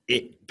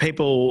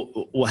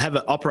people will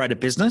operate a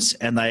business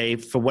and they,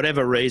 for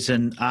whatever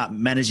reason, aren't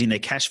managing their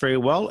cash very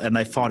well and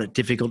they find it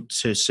difficult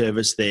to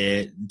service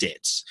their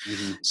debts.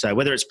 Mm-hmm. So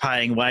whether it's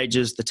paying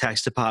wages, the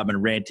tax department,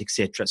 rent,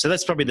 etc. So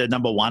that's probably the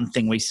number one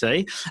thing we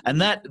see. And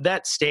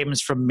that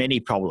stems from many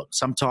problems.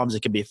 Sometimes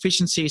it can be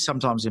efficiency.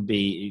 Sometimes it can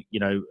be,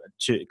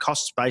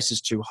 cost base is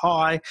too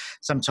high.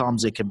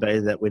 Sometimes it can be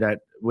that we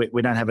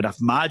don't have enough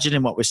margin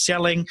in what we're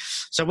selling.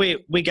 So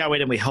we go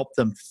in and we help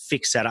them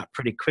fix that up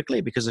pretty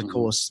quickly because, of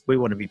course, we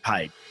want to be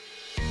paid.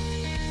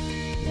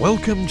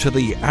 Welcome to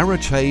the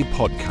Arete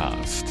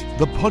Podcast,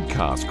 the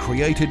podcast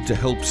created to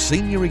help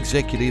senior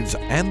executives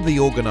and the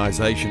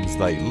organisations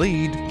they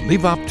lead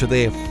live up to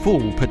their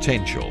full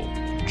potential.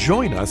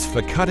 Join us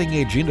for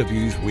cutting-edge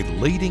interviews with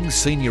leading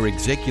senior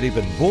executive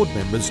and board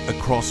members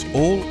across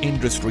all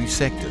industry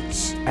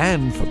sectors,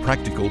 and for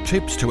practical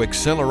tips to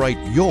accelerate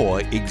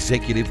your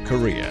executive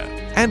career.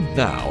 And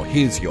now,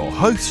 here's your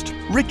host,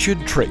 Richard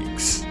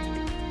Treeks.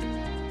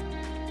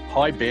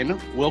 Hi Ben,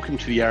 welcome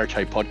to the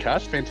Arete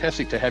Podcast.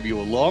 Fantastic to have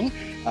you along,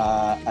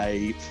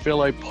 a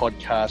fellow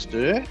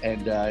podcaster,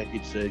 and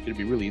it's going to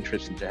be really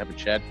interesting to have a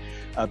chat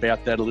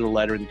about that a little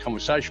later in the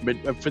conversation.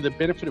 But for the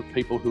benefit of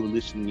people who are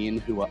listening in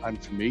who are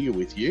unfamiliar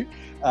with you,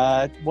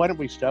 why don't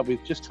we start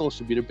with just tell us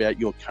a bit about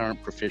your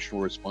current professional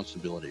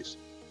responsibilities?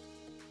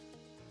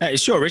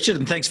 Sure, Richard,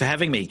 and thanks for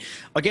having me.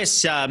 I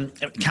guess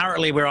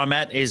currently where I'm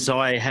at is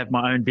I have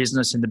my own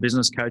business in the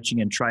business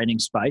coaching and training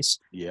space.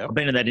 Yeah. I've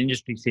been in that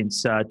industry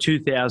since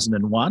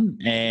 2001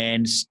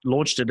 and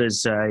launched it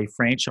as a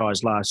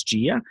franchise last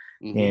year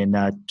in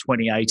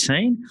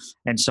 2018.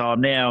 And so I'm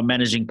now a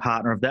managing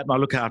partner of that, and I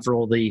look after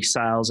all the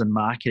sales and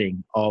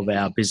marketing of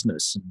our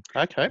business.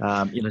 Okay.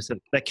 So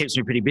that keeps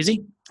me pretty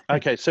busy.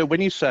 Okay, so when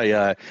you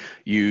say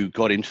you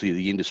got into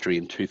the industry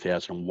in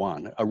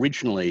 2001,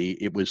 originally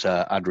it was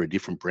under a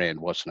different brand,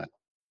 wasn't it?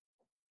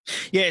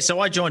 Yeah,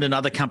 so I joined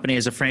another company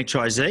as a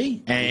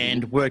franchisee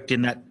and worked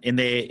in their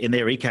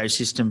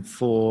ecosystem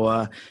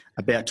for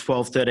about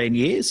 12, 13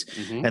 years.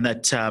 And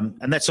that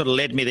sort of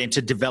led me then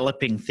to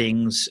developing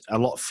things a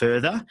lot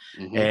further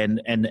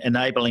and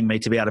enabling me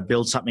to be able to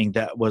build something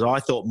that was, I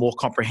thought, more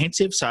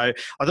comprehensive. So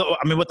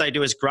what they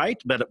do is great,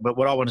 but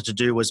what I wanted to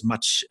do was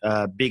much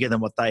bigger than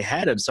what they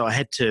had. And so I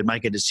had to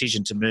make a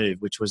decision to move,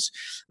 which was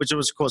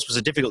of course was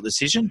a difficult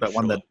decision, but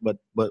one that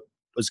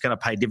was going to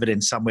pay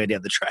dividends somewhere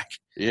down the track.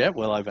 Yeah,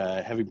 well, I've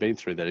having been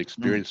through that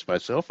experience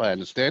myself, I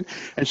understand.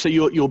 And so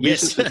your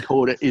business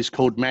is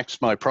called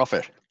Max My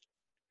Profit.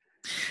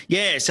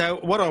 Yeah, so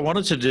what I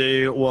wanted to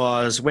do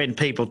was when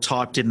people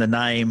typed in the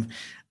name,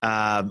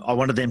 I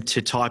wanted them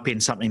to type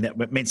in something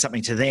that meant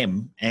something to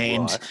them.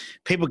 And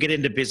people get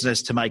into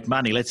business to make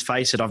money. Let's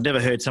face it, I've never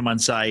heard someone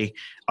say,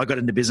 I got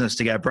into business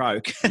to go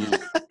broke.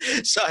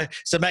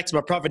 So Max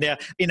My Profit. Now,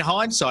 in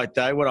hindsight,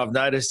 though, what I've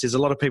noticed is a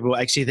lot of people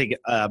actually think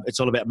it's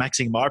all about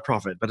maxing my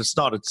profit, but it's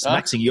not. It's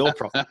maxing your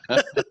profit.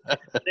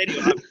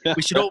 Anyway,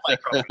 we should all make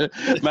profit.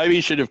 Maybe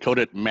you should have called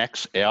it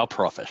Max Our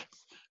Profit.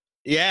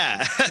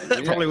 Yeah,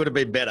 that probably would have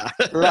been better.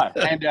 Right,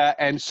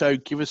 and so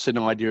give us an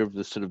idea of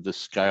the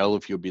scale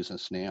of your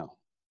business now.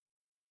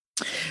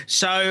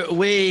 So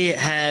we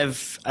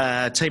have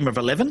a team of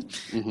 11.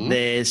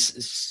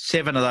 There's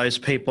 7 of those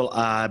people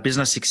are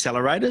business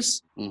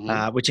accelerators,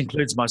 which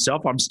includes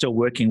myself. I'm still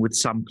working with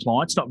some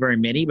clients, not very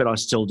many, but I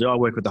still do. I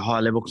work with the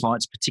high-level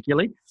clients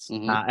particularly,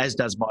 as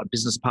does my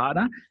business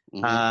partner.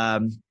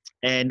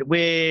 And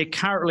we're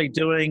currently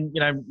doing,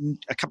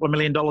 a couple of $1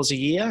 million a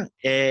year.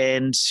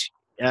 And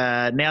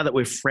now that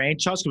we've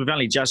franchised, because we've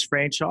only just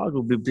franchised,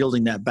 we'll be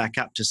building that back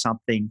up to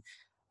something.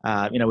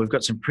 We've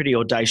got some pretty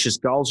audacious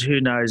goals. Who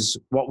knows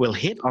what we'll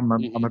hit? I'm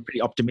a pretty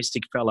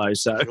optimistic fellow.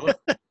 So, sure.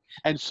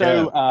 And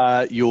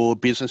so your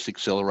business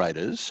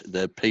accelerators,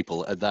 the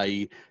people, are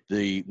they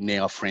the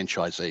now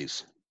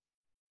franchisees?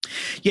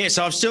 Yeah,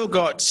 so I've still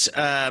got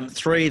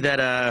 3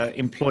 that are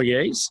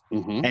employees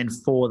and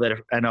 4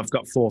 and I've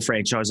got 4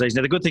 franchisees.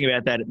 Now, the good thing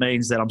about that, it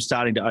means that I'm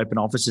starting to open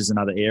offices in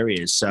other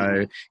areas.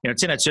 So,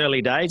 it's in its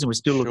early days and we're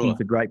still looking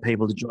for great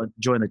people to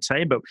join the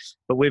team. But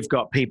we've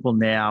got people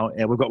now.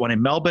 We've got one in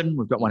Melbourne.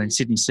 We've got one in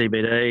Sydney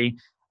CBD.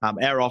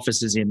 Our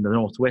office is in the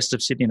northwest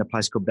of Sydney in a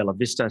place called Bella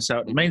Vista. So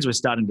it means we're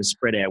starting to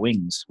spread our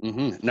wings.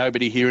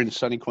 Nobody here in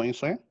sunny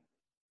Queensland?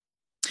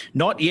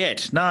 Not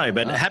yet, no,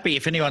 but happy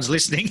if anyone's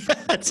listening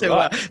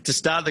to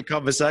start the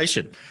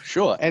conversation.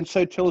 Sure. And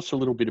so tell us a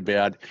little bit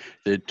about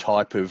the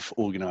type of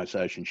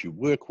organisations you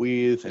work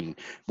with and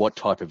what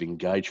type of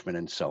engagement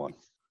and so on.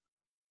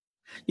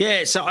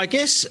 Yeah, so I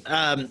guess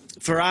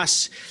for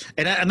us,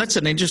 and that's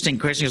an interesting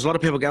question because a lot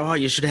of people go, oh,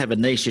 you should have a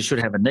niche,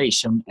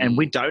 and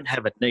we don't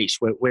have a niche.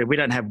 We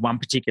don't have one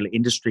particular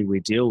industry we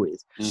deal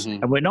with.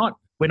 And we're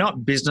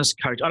not business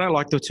coach. I don't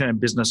like the term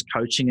business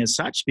coaching as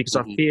such because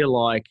I feel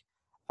like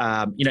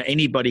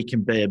anybody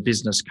can be a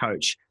business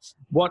coach.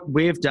 What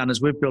we've done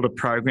is we've built a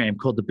program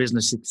called the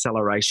Business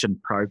Acceleration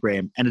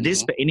Program, and it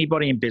is for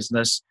anybody in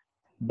business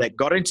that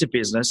got into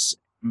business,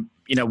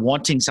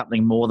 wanting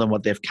something more than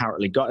what they've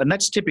currently got. And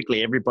that's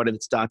typically everybody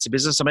that starts a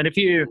business. I mean, if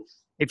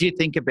if you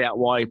think about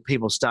why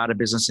people start a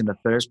business in the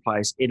first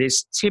place, it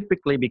is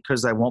typically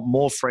because they want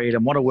more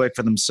freedom, want to work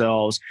for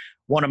themselves,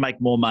 want to make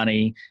more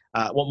money,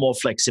 want more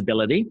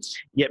flexibility.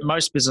 Yet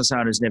most business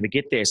owners never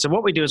get there. So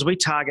what we do is we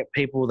target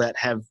people that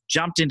have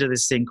jumped into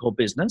this thing called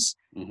business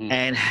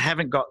and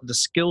haven't got the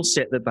skill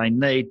set that they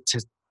need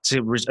to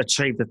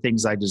achieve the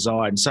things they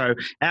desire. And so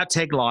our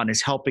tagline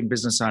is helping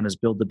business owners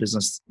build the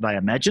business they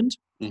imagined.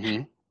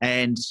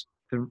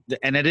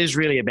 And it is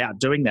really about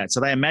doing that.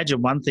 So they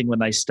imagine one thing when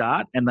they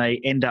start and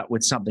they end up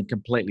with something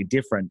completely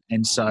different.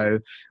 And so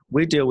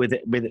we deal with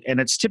it,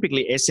 and it's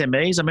typically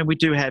SMEs. I mean, we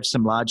do have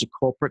some larger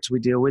corporates we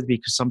deal with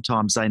because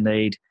sometimes they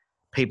need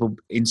people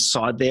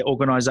inside their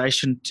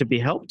organization to be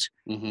helped.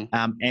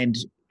 And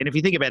if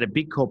you think about a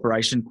big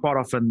corporation, quite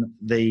often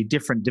the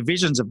different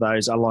divisions of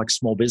those are like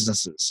small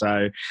businesses.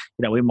 So,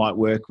 we might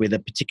work with a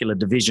particular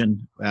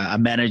division, a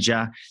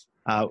manager.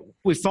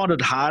 We find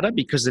it harder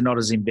because they're not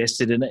as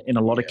invested in it in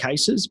a lot of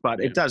cases, but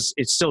there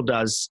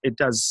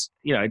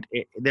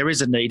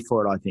is a need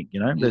for it, I think,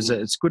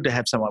 it's good to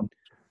have someone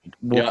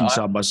walking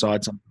side by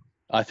side.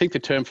 I think the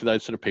term for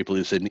those sort of people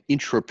is an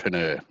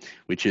intrapreneur,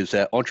 which is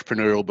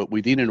entrepreneurial, but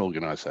within an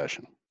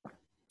organization.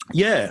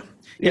 Yeah.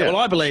 Well,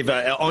 I believe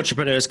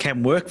entrepreneurs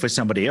can work for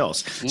somebody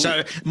else.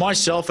 So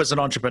myself as an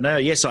entrepreneur,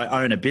 yes,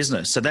 I own a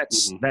business. So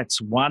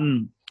that's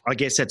one, I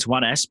guess that's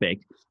one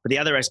aspect. But the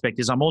other aspect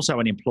is I'm also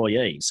an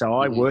employee. So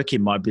I work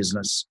in my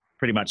business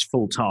pretty much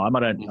full time.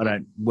 I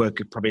don't work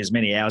probably as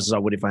many hours as I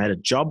would if I had a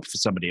job for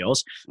somebody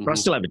else, but I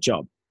still have a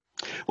job.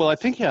 Well, I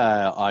think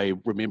I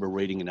remember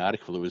reading an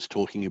article that was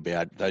talking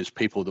about those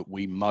people that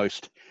we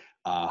most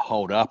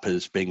hold up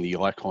as being the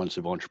icons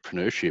of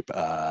entrepreneurship,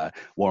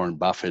 Warren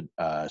Buffett,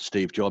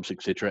 Steve Jobs,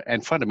 etc.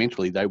 And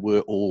fundamentally, they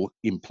were all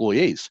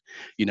employees.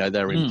 They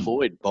were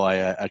employed by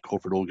a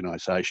corporate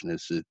organisation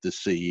as the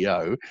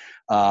CEO.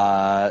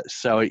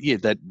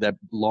 That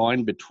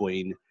line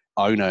between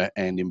owner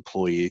and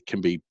employee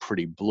can be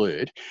pretty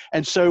blurred.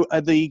 And so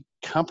are the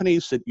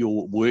companies that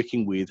you're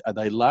working with, are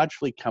they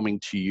largely coming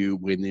to you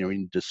when they're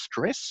in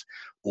distress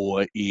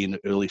or in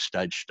early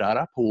stage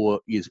startup,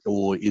 or is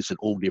it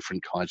all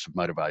different kinds of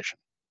motivation?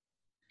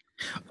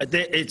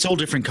 It's all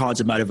different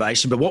kinds of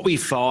motivation, but what we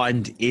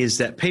find is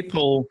that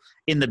people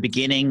in the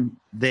beginning,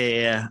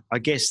 their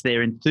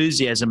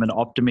enthusiasm and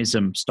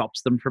optimism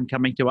stops them from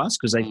coming to us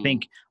because they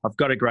think, I've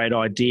got a great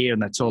idea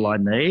and that's all I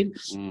need.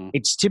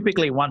 It's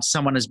typically once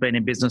someone has been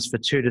in business for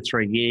 2 to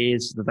 3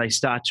 years that they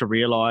start to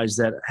realize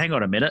that, hang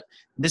on a minute,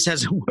 this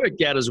hasn't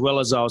worked out as well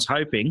as I was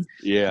hoping.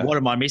 What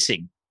am I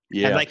missing?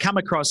 And they come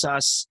across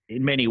us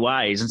in many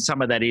ways, and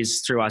some of that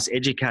is through us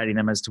educating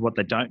them as to what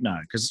they don't know,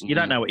 because you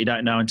don't know what you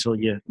don't know until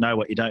you know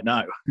what you don't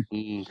know.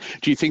 Do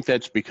you think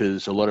that's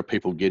because a lot of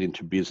people get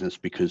into business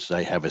because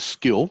they have a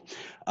skill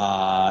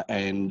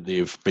and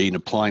they've been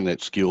applying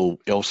that skill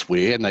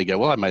elsewhere and they go,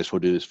 well, I may as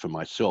well do this for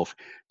myself.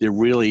 They're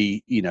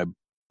really,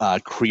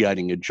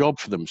 creating a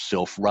job for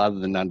themselves rather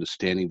than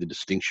understanding the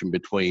distinction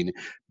between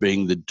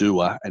being the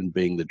doer and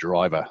being the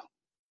driver.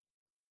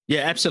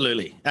 Yeah,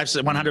 absolutely.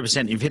 Absolutely.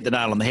 100%. You've hit the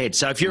nail on the head.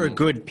 So if you're a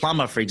good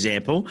plumber, for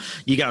example,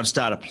 you go and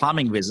start a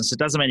plumbing business. It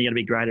doesn't mean you're going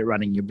to be great at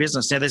running your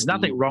business. Now, there's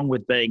nothing wrong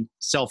with being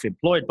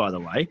self-employed, by the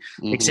way,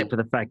 except for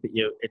the fact that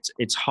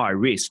it's high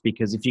risk,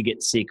 because if you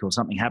get sick or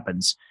something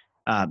happens,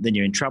 then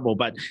you're in trouble.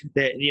 But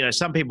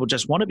some people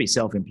just want to be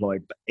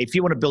self-employed. But if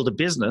you want to build a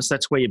business,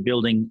 that's where you're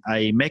building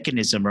a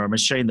mechanism or a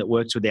machine that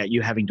works without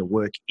you having to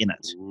work in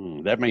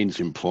it. That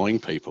means employing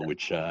people,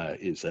 which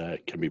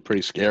can be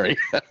pretty scary.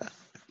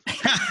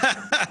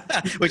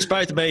 Which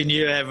both me and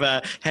you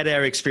have had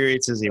our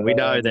experiences in. We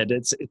know that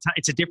it's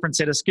a different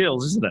set of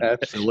skills, isn't it?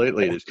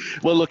 Absolutely it is.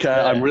 Well, look,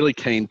 I'm really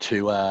keen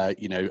to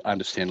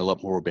understand a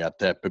lot more about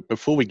that. But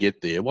before we get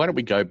there, why don't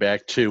we go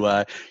back to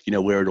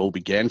where it all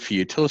began for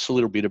you? Tell us a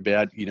little bit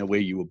about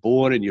where you were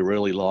born and your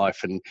early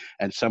life,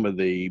 and some of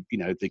the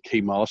the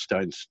key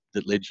milestones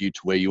that led you to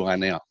where you are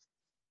now.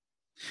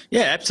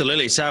 Yeah,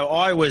 absolutely. So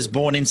I was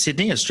born in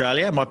Sydney,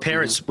 Australia. My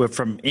parents were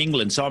from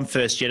England, so I'm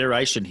first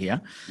generation here.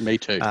 Me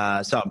too.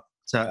 There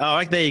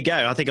you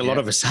go. I think a lot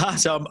of us are.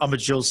 So I'm a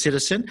dual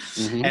citizen,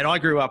 and I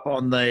grew up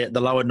on the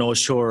lower North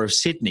Shore of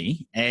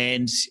Sydney.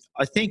 And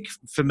I think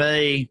for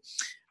me,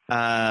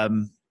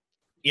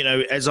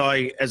 as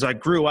I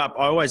grew up,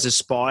 I always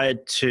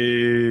aspired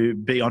to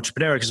be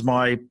entrepreneurial because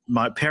my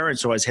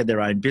parents always had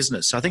their own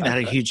business. So I think that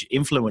had a huge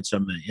influence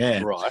on me.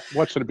 Yeah. Right.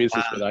 What sort of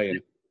business were they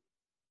in?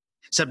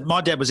 So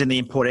my dad was in the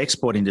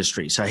import-export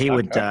industry. So he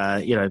would,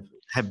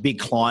 have big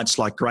clients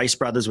like Grace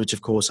Brothers, which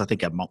of course I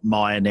think are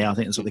Myer now. I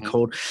think that's what they're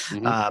called.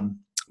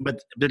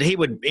 But he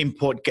would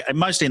import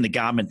mostly in the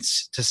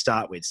garments to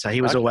start with. So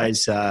he was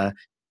always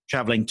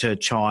traveling to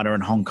China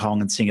and Hong Kong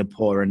and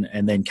Singapore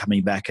and then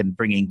coming back and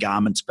bringing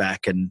garments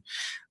back. And,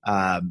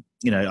 I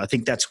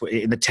think that's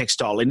in the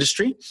textile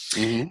industry.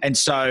 And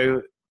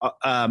so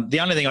the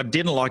only thing I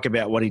didn't like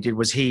about what he did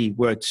was he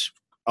worked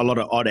a lot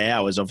of odd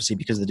hours, obviously,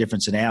 because of the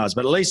difference in hours.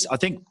 But at least I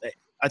think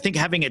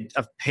having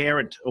a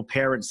parent or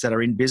parents that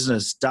are in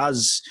business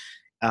does,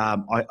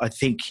 I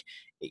think,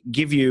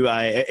 give you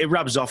it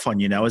rubs off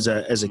on as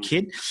a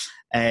kid.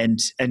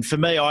 And for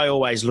me, I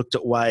always looked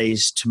at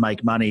ways to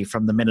make money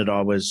from the minute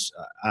I was,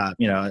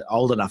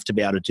 old enough to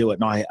be able to do it.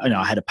 And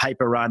I had a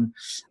paper run.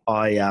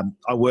 I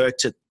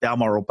worked at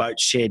Balmoral Boat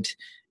Shed,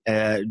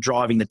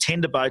 driving the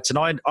tender boats, and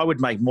I would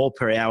make more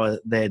per hour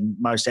than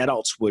most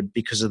adults would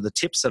because of the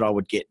tips that I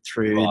would get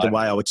through the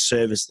way I would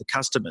service the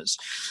customers.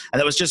 And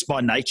that was just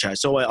my nature.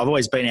 So I've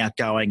always been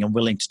outgoing and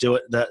willing to do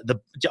it. I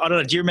don't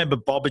know, do you remember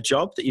Bob a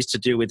Job that used to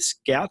do with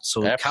scouts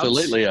or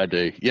Absolutely, Cubs? I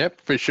do.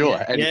 Yep, for sure.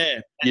 Yeah, and yeah.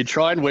 You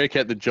try and work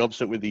out the jobs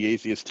that were the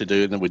easiest to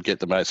do and then would get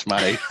the most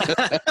money.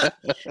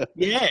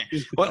 Yeah.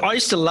 Well, I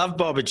used to love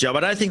Bob a Job. I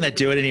don't think they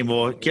do it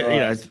anymore. You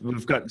know,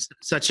 we've got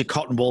such a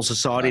cotton ball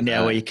society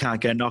now where you can't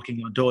go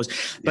knocking on doors.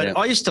 But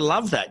I used to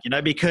love that,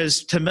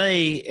 because to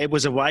me, it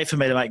was a way for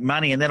me to make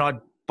money, and then I'd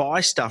buy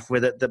stuff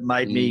with it that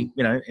made me,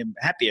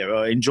 happier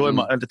or enjoy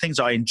the things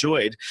I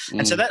enjoyed.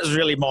 And so that was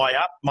really my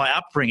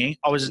upbringing.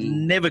 I was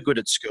never good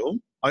at school.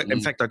 In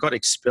fact, I got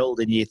expelled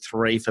in year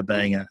 3 for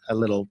being a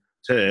little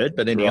turd,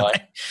 but anyway.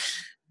 Right.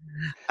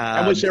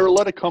 And was there a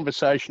lot of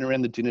conversation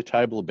around the dinner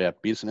table about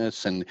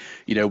business and,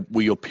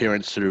 were your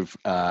parents sort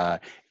of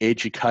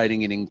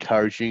educating and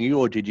encouraging you,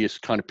 or did you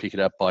just kind of pick it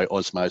up by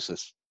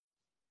osmosis?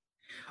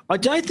 I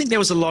don't think there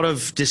was a lot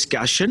of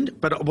discussion,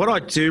 but what I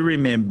do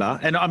remember,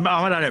 and I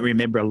don't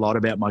remember a lot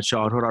about my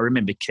childhood. I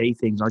remember key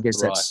things. I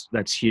guess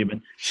that's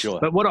human. Sure.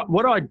 But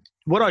what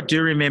I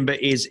do remember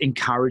is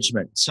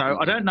encouragement. So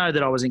I don't know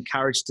that I was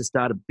encouraged to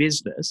start a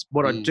business.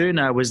 What I do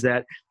know was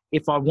that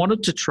if I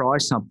wanted to try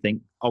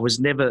something, I was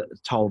never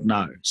told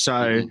no.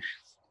 So,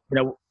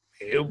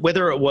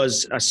 whether it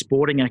was a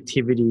sporting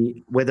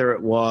activity, whether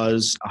it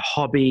was a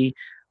hobby,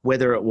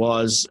 whether it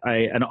was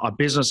a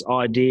business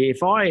idea,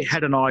 if I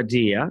had an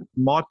idea,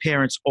 my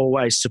parents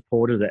always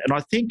supported it. And I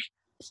think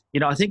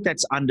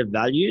that's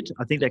undervalued.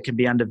 I think that can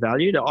be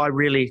undervalued. I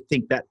really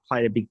think that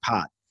played a big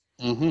part.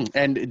 Mm-hmm.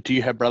 And do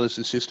you have brothers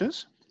and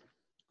sisters?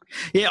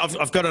 Yeah,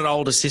 I've got an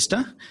older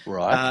sister,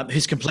 right,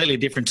 who's completely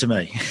different to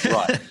me.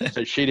 Right.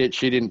 So she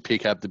didn't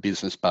pick up the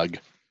business bug.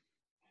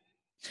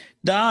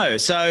 No,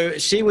 so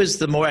she was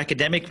the more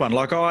academic one.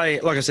 Like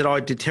I said, I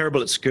did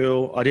terrible at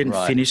school. I didn't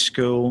finish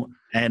school,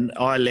 and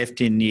I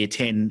left in year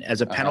 10 as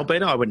a panel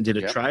beater. I went and did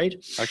a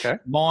trade. Okay.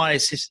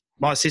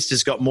 My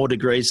sister's got more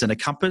degrees than a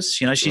compass.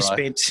 She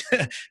spent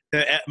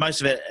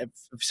most of her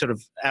sort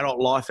of adult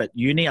life at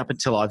uni up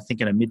until I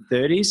think in her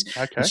mid-30s.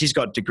 Okay. And she's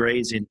got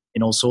degrees in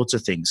all sorts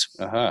of things.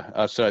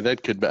 So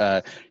that could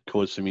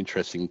cause some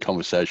interesting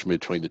conversation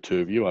between the two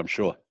of you, I'm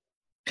sure.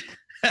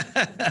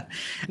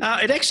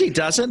 It actually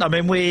doesn't. I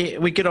mean,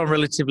 we get on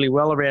relatively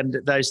well around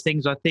those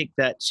things. I think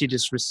that she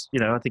just,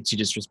 I think she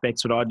just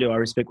respects what I do. I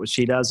respect what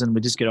she does, and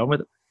we just get on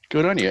with it.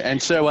 Good on you. And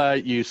so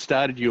you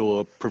started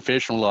your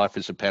professional life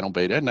as a panel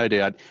beater, no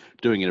doubt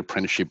doing an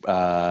apprenticeship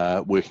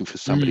working for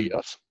somebody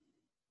else.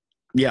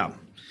 Yeah.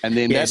 And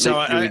then that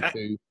led you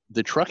into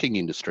the trucking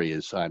industry,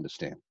 as I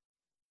understand.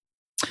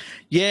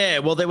 Yeah,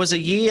 well, there was a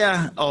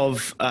year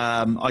of,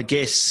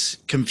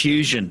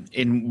 confusion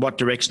in what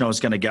direction I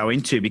was going to go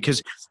into,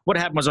 because what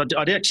happened was I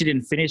actually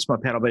didn't finish my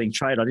paddle beating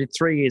trade. I did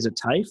 3 years at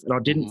TAFE, and I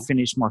didn't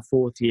finish my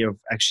 4th year of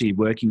actually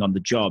working on the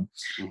job.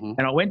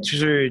 And I went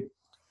through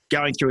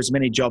going through as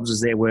many jobs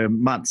as there were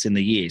months in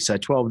the year, so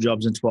 12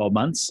 jobs in 12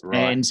 months. Right.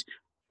 And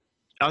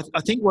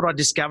I think what I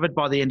discovered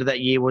by the end of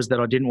that year was that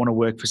I didn't want to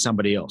work for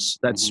somebody else.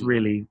 That's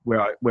really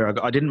where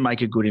I didn't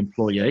make a good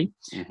employee.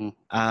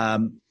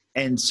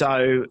 And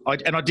so I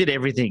did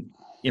everything,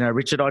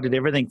 Richard, I did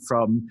everything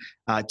from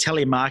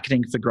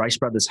telemarketing for Grace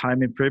Brothers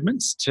Home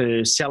Improvements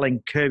to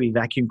selling Kirby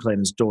vacuum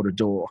cleaners door to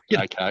door.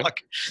 Okay.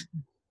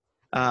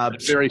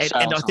 Very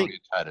sales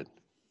orientated.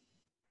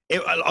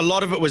 A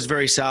lot of it was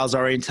very sales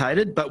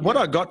orientated, but what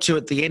I got to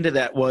at the end of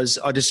that was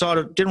I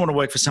decided I didn't want to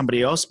work for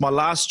somebody else. My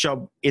last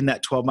job in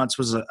that 12 months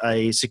was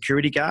a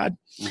security guard.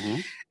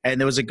 And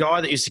there was a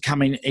guy that used to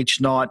come in each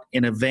night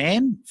in a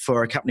van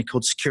for a company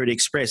called Security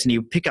Express, and he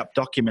would pick up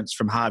documents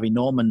from Harvey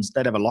Norman's.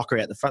 They'd have a locker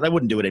out the front. They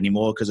wouldn't do it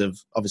anymore because of,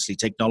 obviously,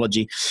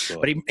 technology. Sure.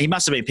 But he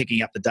must have been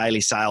picking up the daily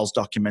sales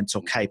documents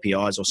or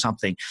KPIs or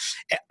something.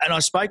 And I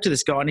spoke to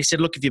this guy, and he said,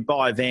 look, if you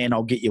buy a van,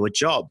 I'll get you a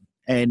job.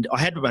 And I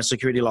had my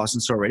security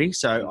license already,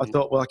 so I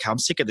thought, well, okay, I'm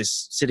sick of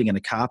this sitting in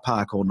a car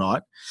park all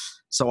night.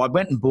 So I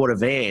went and bought a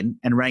van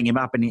and rang him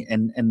up,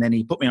 and then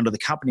he put me onto the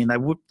company, and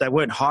they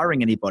weren't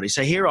hiring anybody.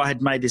 So here I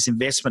had made this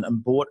investment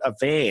and bought a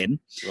van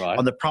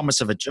on the promise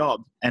of a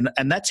job, and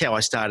that's how I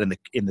started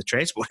in the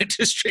transport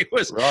industry.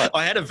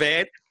 I had a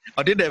van,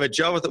 I didn't have a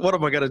job. I thought, what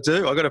am I going to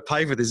do? I've got to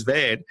pay for this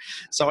van.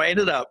 So I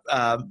ended up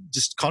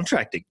just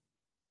contracting.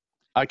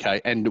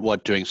 Okay, and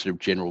doing sort of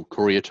general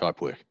courier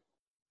type work?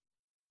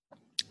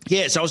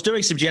 Yeah, so I was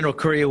doing some general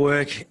courier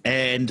work,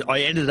 and I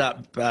ended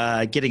up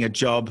getting a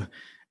job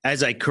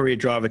as a courier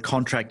driver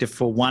contractor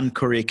for one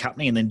courier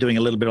company, and then doing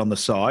a little bit on the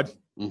side.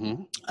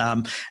 And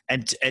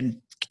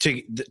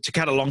to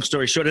cut a long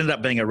story short, ended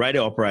up being a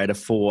radio operator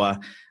for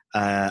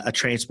a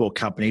transport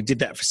company. Did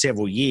that for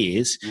several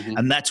years,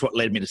 and that's what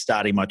led me to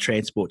starting my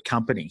transport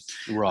company.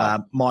 Right.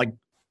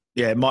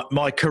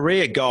 My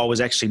career goal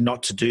was actually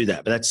not to do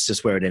that, but that's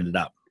just where it ended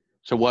up.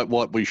 So what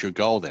was your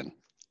goal then?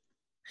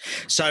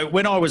 So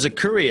when I was a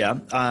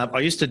courier, I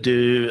used to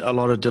do a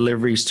lot of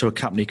deliveries to a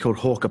company called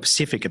Hawker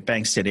Pacific at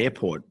Bankstown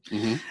Airport,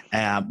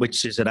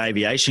 which is an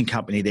aviation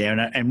company there.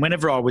 And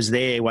whenever I was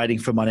there waiting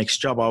for my next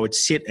job, I would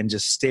sit and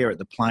just stare at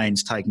the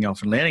planes taking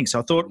off and landing. So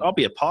I thought, I'll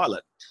be a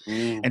pilot.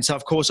 And so,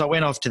 of course, I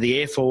went off to the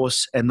Air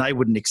Force and they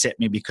wouldn't accept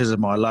me because of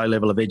my low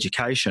level of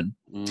education.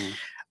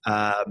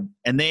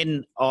 And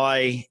then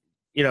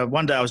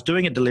one day I was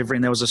doing a delivery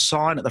and there was a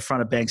sign at the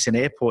front of Bankstown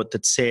Airport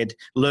that said,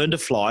 "Learn to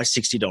fly,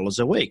 $60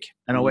 a week."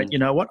 And I went, you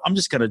know what? I'm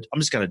just going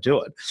to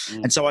do it.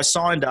 And so I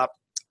signed up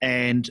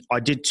and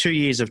I did 2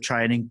 years of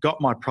training, got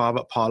my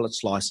private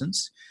pilot's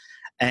license,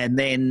 and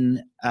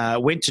then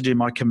went to do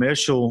my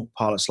commercial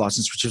pilot's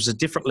license, which was a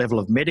different level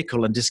of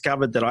medical, and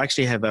discovered that I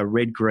actually have a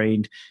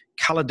red-green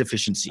colour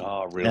deficiency.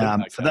 Oh, really?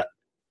 For that.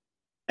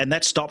 And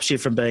that stops you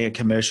from being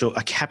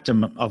a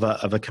captain of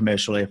a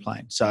commercial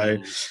airplane. So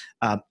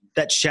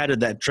that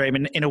shattered that dream.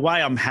 And in a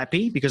way, I'm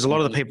happy because a lot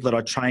of the people that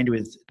I trained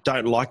with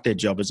don't like their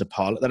job as a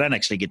pilot. They don't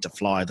actually get to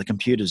fly. The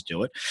computers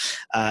do it.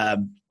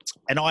 And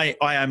I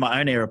own my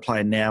own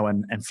aeroplane now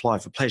and fly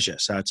for pleasure.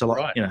 So it's a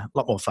lot, a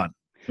lot more fun.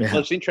 Yeah.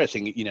 Well, it's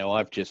interesting.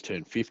 I've just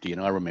turned 50,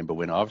 and I remember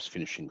when I was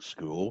finishing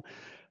school,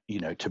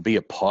 to be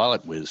a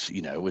pilot was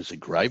a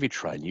gravy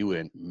train. You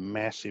earned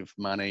massive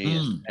money,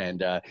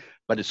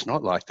 but it's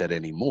not like that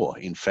anymore.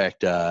 In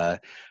fact,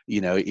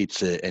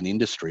 it's an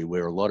industry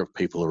where a lot of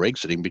people are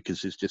exiting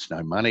because there's just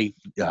no money.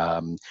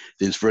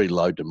 There's very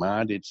low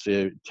demand.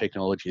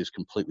 Technology has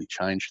completely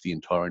changed the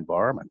entire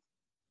environment.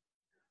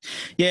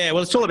 Yeah,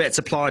 well, it's all about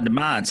supply and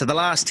demand. So the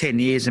last 10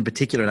 years in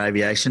particular in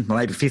aviation, well,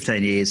 maybe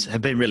 15 years,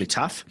 have been really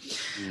tough.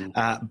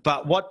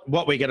 But what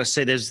we're going to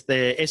see,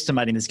 they're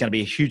estimating there's going to be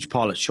a huge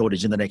pilot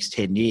shortage in the next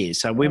 10 years.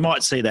 So we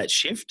might see that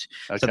shift.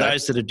 Okay. So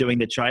those that are doing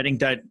the training,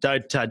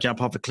 don't jump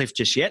off a cliff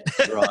just yet.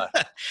 Right.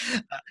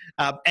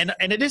 And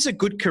it is a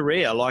good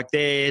career. Like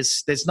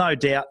there's no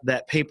doubt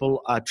that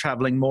people are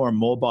travelling more and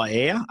more by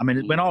air. I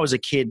mean, when I was a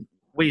kid,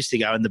 we used to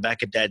go in the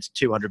back of Dad's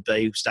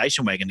 200B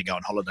station wagon to go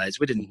on holidays.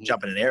 We didn't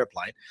jump in an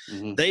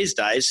airplane. These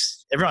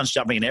days, everyone's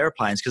jumping in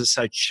airplanes because it's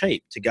so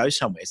cheap to go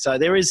somewhere. So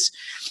there is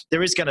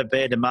going to be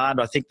a demand.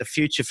 I think the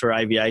future for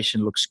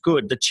aviation looks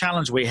good. The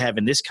challenge we have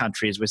in this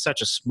country is we're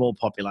such a small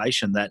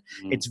population that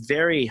it's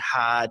very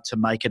hard to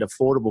make it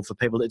affordable for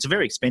people. It's a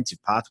very expensive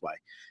pathway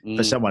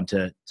for someone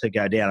to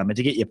go down. I mean,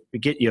 to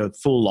get your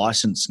full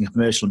license and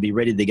commercial and be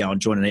ready to go and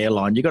join an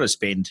airline, you've got to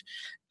spend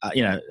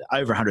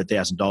over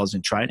 $100,000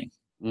 in training.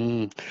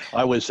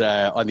 I was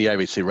on the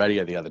ABC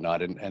radio the other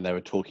night, and they were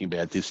talking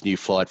about this new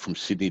flight from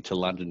Sydney to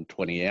London,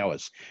 20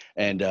 hours.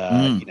 And,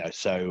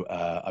 that's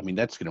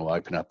going to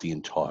open up the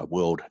entire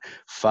world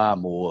far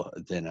more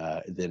than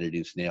it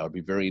is now. It'd be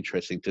very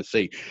interesting to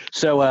see.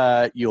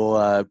 So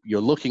you're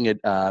looking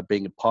at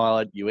being a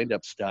pilot. You end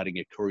up starting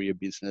a courier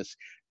business.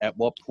 At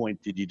what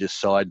point did you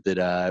decide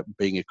that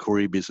being a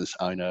courier business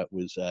owner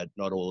was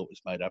not all it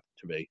was made up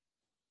to be?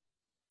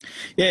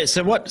 Yeah.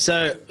 So what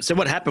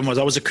happened was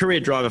I was a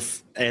courier driver,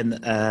 and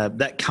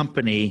that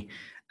company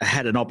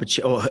had an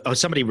opportunity, or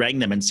somebody rang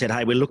them and said,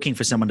 "Hey, we're looking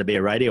for someone to be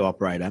a radio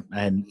operator."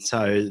 And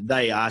so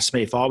they asked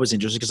me if I was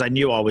interested because they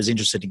knew I was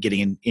interested in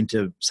getting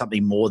into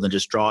something more than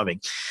just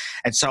driving.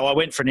 And so I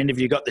went for an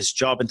interview, got this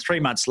job, and 3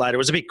 months later, it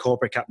was a big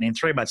corporate company, and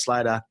 3 months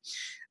later,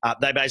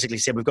 they basically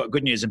said, "We've got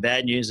good news and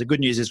bad news. The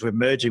good news is we're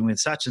merging with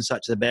such and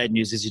such. The bad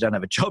news is you don't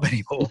have a job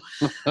anymore."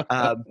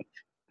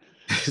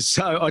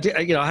 So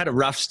I had a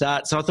rough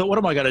start. So I thought, what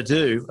am I going to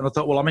do? And I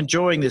thought, well, I'm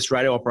enjoying this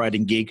radio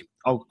operating gig.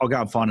 I'll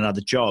go and find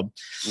another job.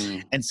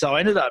 And so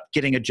I ended up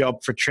getting a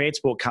job for a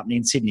transport company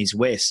in Sydney's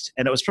West.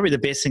 And it was probably the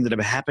best thing that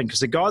ever happened because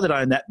the guy that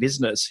owned that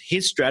business,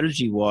 his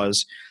strategy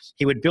was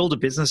he would build a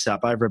business up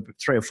over a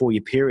 3 or 4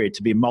 year period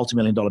to be a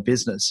multi-million-dollar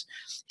business.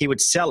 He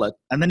would sell it,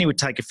 and then he would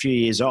take a few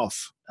years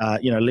off,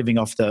 living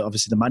off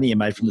obviously the money he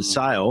made from the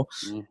sale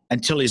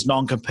until his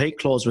non-compete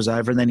clause was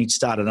over, and then he'd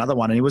start another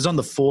one. And he was on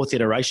the 4th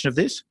iteration of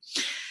this.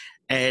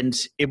 And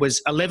it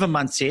was 11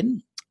 months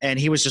in, and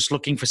he was just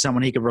looking for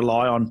someone he could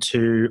rely on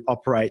to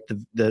operate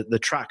the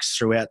trucks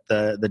throughout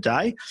the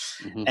day.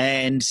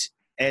 And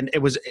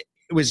it was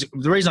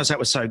the reason I say it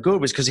was so good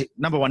was because,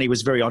 number one, he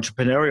was very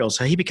entrepreneurial.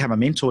 So he became a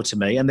mentor to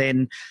me. And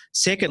then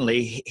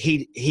secondly,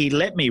 he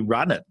let me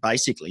run it,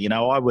 basically.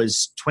 I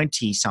was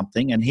 20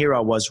 something and here I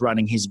was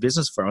running his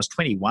business for him. I was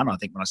 21, I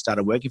think, when I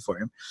started working for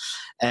him.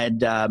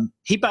 And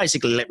he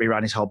basically let me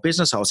run his whole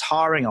business. I was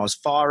hiring, I was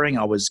firing,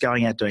 I was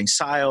going out doing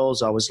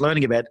sales. I was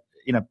learning about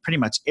pretty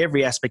much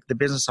every aspect of the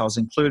business. I was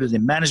included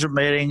in management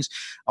meetings.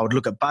 I would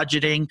look at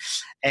budgeting,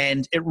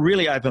 and it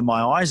really opened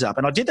my eyes up.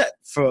 And I did that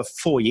for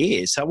 4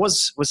 years. So it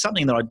was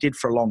something that I did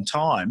for a long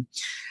time.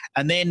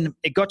 And then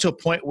it got to a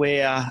point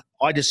where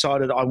I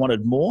decided I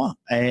wanted more,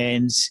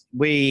 and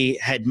we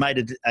had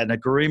made an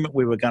agreement.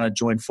 We were going to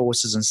join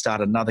forces and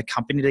start another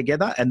company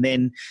together. And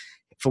then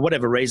for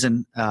whatever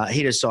reason,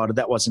 he decided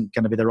that wasn't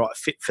going to be the right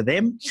fit for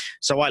them.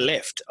 So I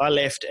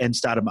left and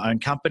started my own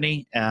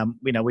company.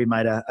 We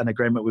made an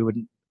agreement we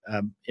wouldn't,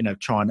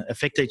 try and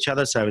affect each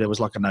other. So there was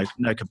like a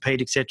no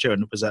compete, etc.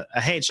 And it was a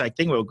handshake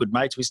thing. We were good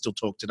mates. We still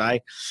talk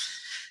today.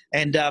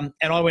 And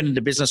I went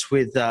into business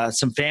with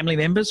some family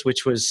members,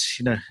 which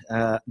was,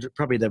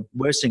 probably the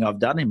worst thing I've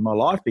done in my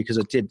life because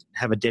it did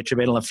have a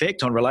detrimental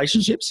effect on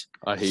relationships.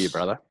 I hear you,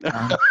 brother.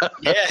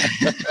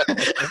 Yeah.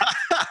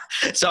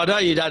 So I know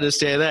you'd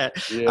understand that.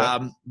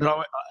 Yeah.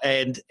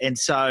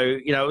 So,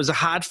 it was a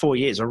hard 4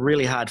 years, a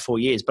really hard 4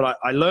 years. But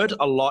I learned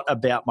a lot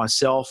about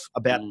myself,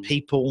 about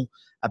people,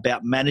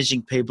 about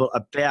managing people,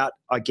 about,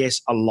 I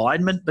guess,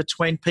 alignment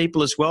between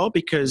people as well,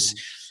 because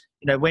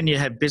when you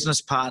have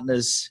business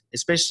partners,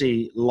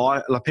 especially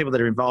like people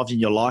that are involved in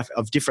your life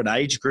of different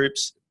age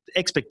groups,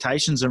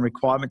 expectations and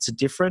requirements are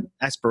different,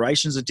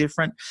 aspirations are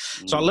different.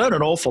 So I learned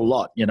an awful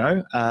lot,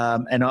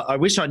 and I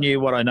wish I knew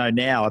what I know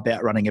now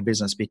about running a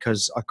business,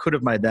 because I could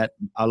have made that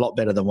a lot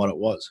better than what it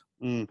was.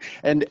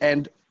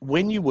 And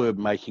when you were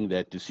making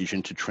that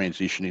decision to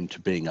transition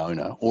into being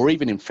owner, or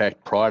even in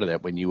fact prior to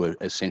that, when you were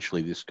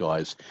essentially this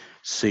guy's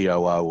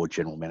COO or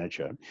general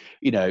manager,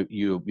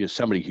 you're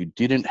somebody who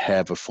didn't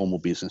have a formal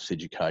business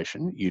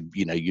education.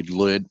 You'd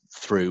learned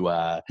through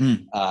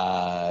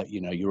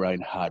your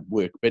own hard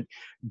work. But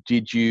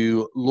did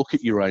you look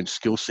at your own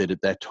skill set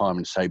at that time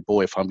and say,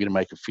 boy, if I'm going to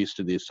make a fist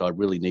of this, I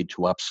really need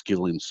to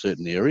upskill in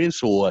certain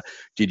areas? Or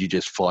did you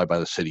just fly by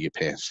the seat of your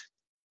pants?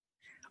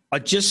 I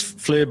just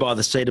flew by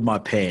the seat of my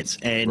pants,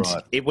 and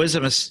it was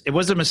a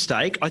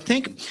mistake. I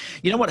think,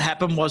 what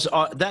happened was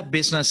that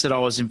business that I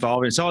was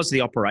involved in, so I was the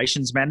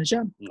operations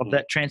manager of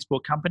that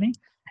transport company,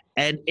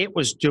 and it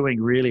was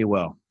doing really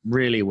well.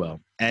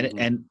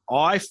 And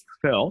I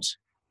felt,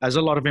 as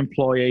a lot of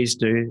employees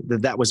do,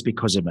 that was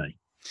because of me.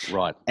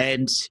 Right.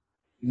 And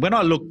when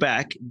I look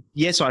back,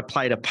 yes, I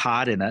played a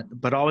part in it,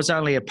 but I was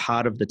only a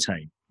part of the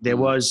team. There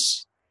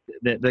was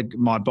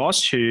my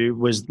boss, who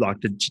was like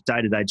the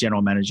day-to-day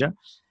general manager.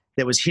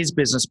 There was his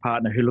business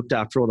partner who looked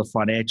after all the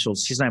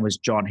financials. His name was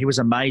John. He was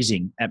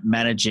amazing at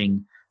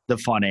managing the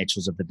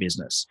financials of the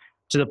business,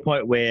 to the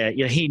point where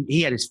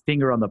he had his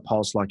finger on the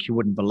pulse like you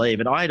wouldn't believe.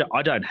 And I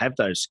don't have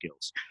those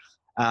skills.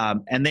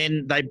 And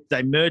then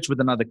they merged with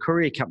another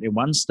courier company at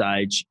one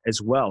stage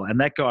as well. And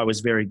that guy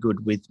was very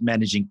good with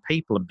managing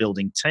people and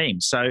building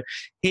teams. So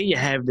here you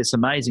have this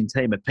amazing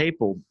team of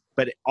people.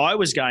 But I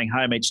was going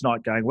home each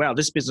night going, wow,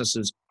 this business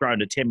has grown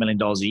to $10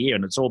 million a year,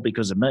 and it's all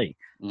because of me.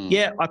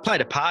 Yeah, I played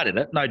a part in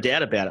it, no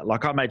doubt about it.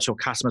 Like, I made sure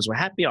customers were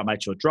happy. I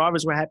made sure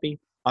drivers were happy.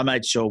 I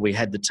made sure we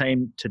had the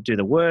team to do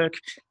the work.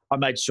 I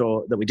made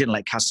sure that we didn't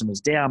let customers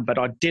down, but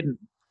I didn't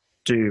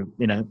do,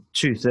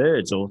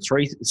 2/3 or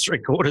three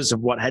quarters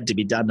of what had to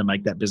be done to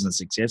make that business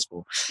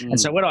successful. And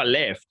so when I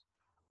left,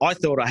 I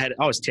thought I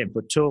was 10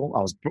 foot tall. I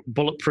was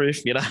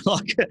bulletproof,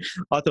 like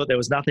I thought there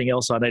was nothing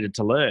else I needed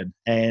to learn.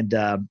 And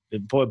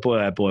boy,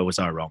 was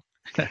I wrong.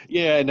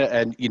 Yeah.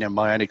 And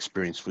my own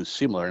experience was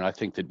similar. And I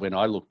think that when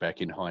I look back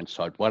in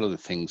hindsight, one of the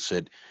things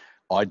that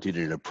I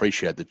didn't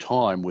appreciate at the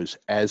time was,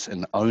 as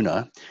an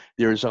owner,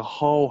 there is a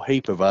whole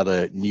heap of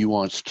other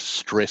nuanced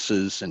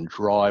stresses and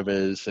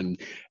drivers and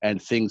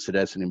things that,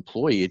 as an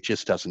employee, it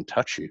just doesn't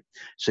touch you.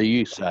 So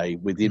you say,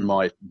 within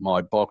my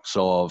box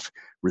of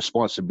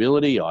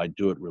responsibility, I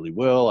do it really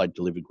well, I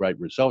deliver great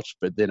results,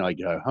 but then I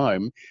go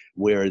home.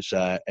 Whereas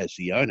as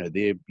the owner,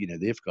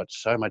 they've got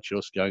so much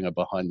else going on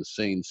behind the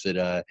scenes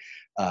that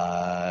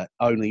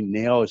only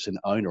now as an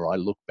owner I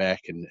look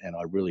back and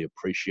I really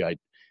appreciate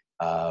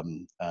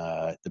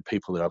the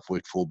people that I've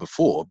worked for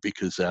before,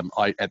 because at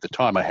the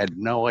time I had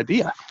no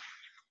idea.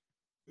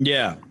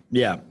 Yeah.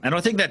 And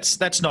I think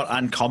that's not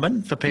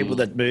uncommon for people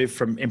that move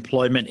from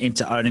employment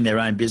into owning their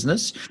own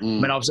business. I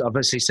mean, I've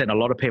obviously seen a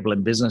lot of people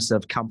in business that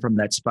have come from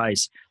that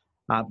space.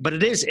 But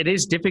it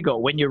is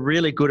difficult when you're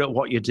really good at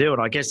what you do.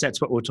 And I guess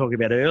that's what we were talking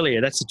about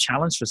earlier. That's a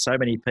challenge for so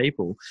many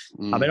people.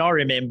 I mean, I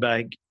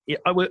remember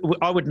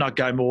I would not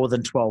go more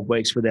than 12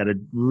 weeks without a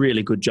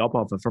really good job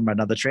offer from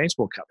another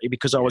transport company,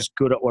 because I was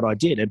good at what I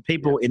did. And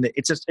people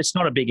it's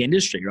not a big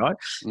industry, right?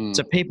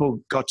 So people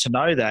got to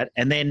know that.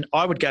 And then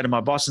I would go to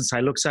my boss and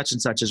say, look, such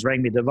and such has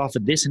rang me, they've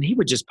offered this, and he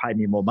would just pay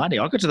me more money.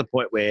 I got to the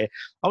point where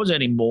I was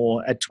earning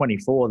more at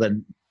 24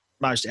 than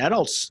most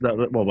adults,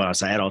 well, when I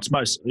say adults,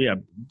 most,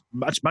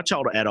 much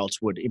older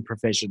adults would in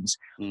professions.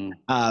 And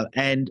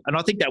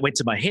I think that went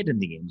to my head in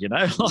the end,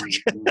 Well,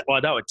 I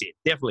know it did,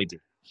 definitely did.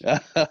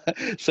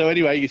 So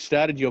anyway, you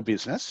started your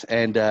business,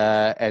 and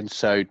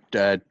so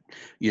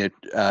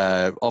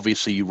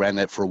obviously you ran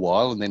that for a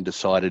while, and then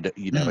decided,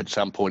 at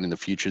some point in the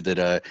future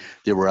that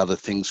there were other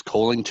things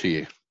calling to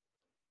you.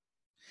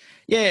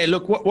 Yeah,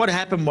 look, what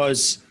happened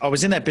was I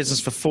was in that business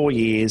for 4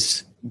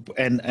 years.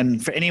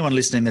 And for anyone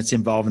listening that's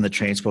involved in the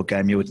transport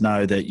game, you would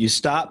know that you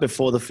start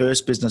before the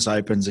first business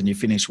opens and you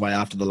finish way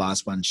after the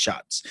last one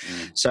shuts.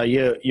 So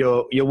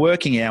your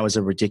working hours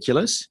are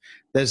ridiculous.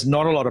 There's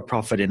not a lot of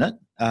profit in it.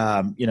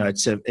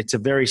 It's a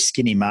very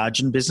skinny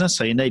margin business.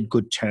 So you need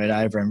good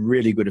turnover and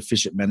really good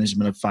efficient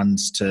management of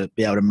funds to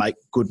be able to make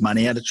good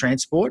money out of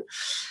transport.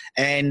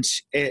 And,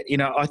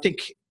 I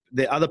think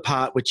the other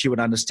part which you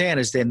would understand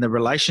is then the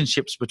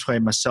relationships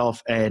between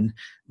myself and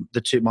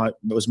it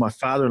was my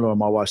father-in-law and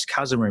my wife's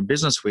cousin we're in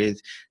business with,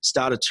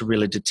 started to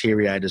really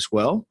deteriorate as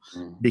well,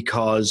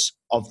 because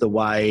of the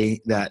way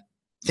that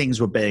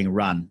things were being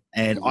run.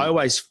 And I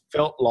always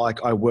felt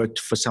like I worked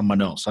for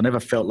someone else. I never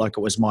felt like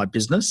it was my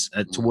business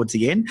towards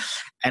the end.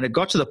 And it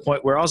got to the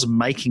point where I was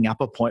making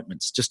up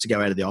appointments just to go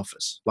out of the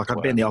office. Like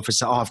I'd be in the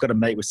office, I've got to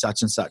meet with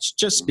such and such,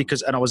 just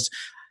because, and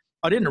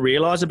I didn't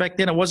realize it back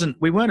then.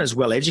 We weren't as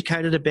well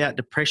educated about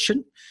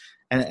depression.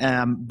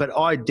 But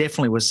I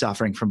definitely was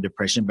suffering from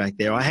depression back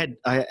there. I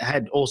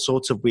had all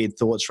sorts of weird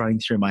thoughts running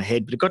through my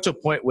head, but it got to a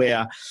point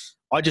where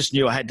I just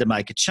knew I had to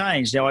make a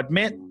change. Now I'd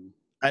met,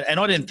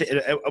 and I didn't.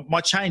 My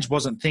change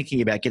wasn't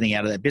thinking about getting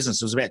out of that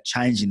business. It was about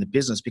changing the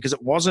business because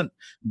it wasn't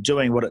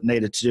doing what it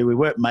needed to do. We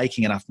weren't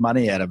making enough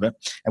money out of it,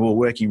 and we were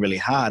working really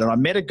hard. And I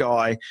met a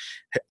guy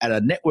at a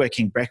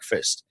networking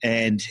breakfast,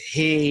 and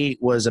he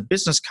was a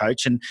business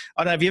coach. And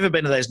I don't know, have you ever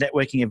been to those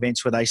networking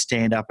events where they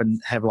stand up and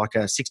have like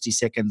a 60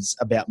 seconds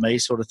about me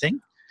sort of thing?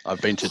 I've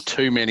been to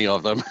too many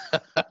of them.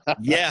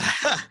 Yeah.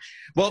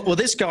 Well,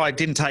 this guy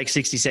didn't take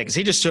 60 seconds.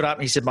 He just stood up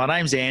and he said, "My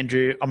name's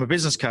Andrew. I'm a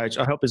business coach.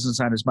 I help business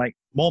owners make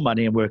more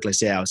money and work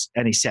less hours."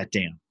 And he sat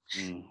down.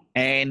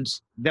 And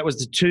that was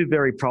the two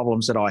very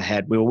problems that I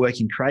had. We were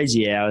working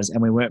crazy hours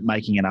and we weren't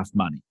making enough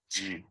money.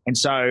 And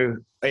so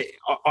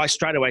I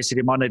straight away said to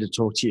him, "I need to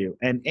talk to you."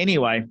 And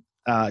anyway,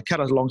 cut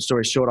a long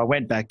story short, I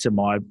went back to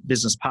my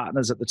business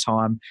partners at the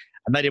time,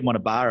 and they didn't want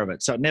a bar of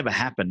it. So it never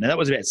happened. And that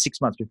was about 6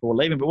 months before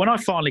leaving. But when I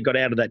finally got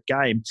out of that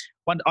game,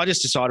 I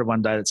just decided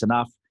one day that's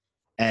enough.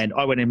 And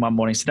I went in one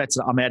morning, said,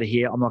 I'm out of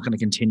here. I'm not going to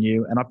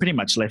continue. And I pretty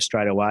much left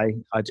straight away.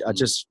 I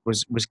just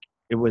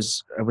it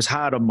was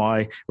hard on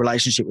my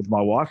relationship with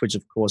my wife, which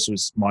of course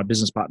was my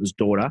business partner's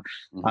daughter.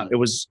 It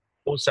was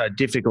also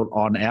difficult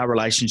on our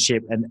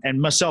relationship,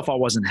 and myself, I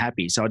wasn't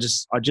happy. So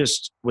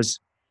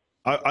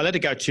I let it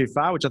go too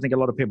far, which I think a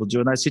lot of people do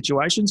in those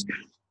situations.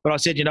 But I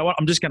said, you know what,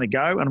 I'm just going to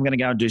go, and I'm going to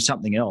go and do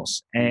something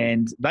else.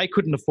 And they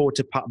couldn't afford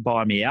to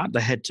buy me out.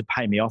 They had to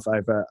pay me off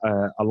over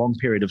a long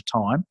period of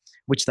time,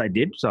 which they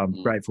did. So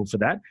I'm grateful for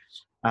that.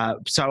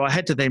 So I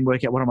had to then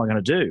work out, what am I going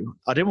to do?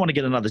 I didn't want to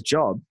get another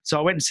job. So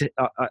I went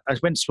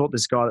and saw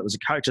this guy that was a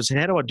coach. I said,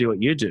 "How do I do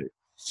what you do?"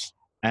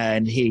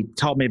 And he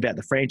told me about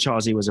the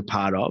franchise he was a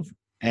part of,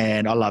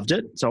 and I loved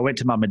it. So I went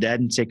to mum and dad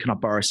and said, "Can I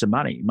borrow some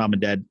money?" Mum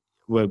and dad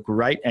were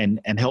great and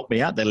helped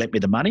me out. They lent me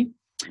the money.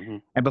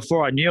 And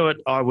before I knew it,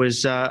 I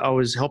was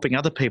helping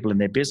other people in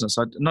their business.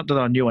 Not that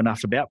I knew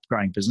enough about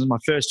growing business. My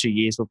first 2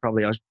 years were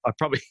I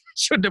probably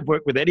shouldn't have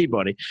worked with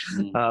anybody,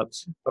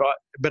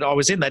 but I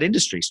was in that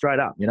industry straight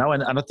up, you know.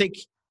 And I think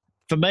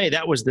for me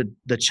that was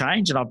the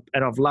change, and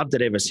I've loved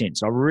it ever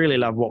since. I really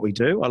love what we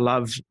do. I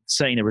love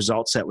seeing the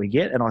results that we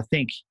get, and I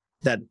think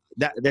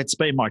that's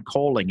been my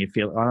calling. I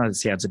know it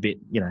sounds a bit,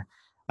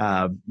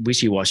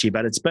 wishy-washy,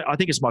 but I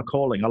think it's my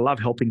calling. I love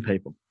helping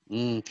people.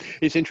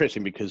 It's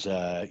interesting because,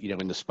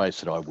 in the space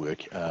that I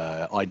work,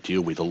 I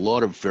deal with a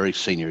lot of very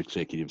senior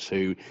executives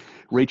who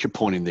reach a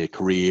point in their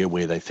career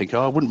where they think,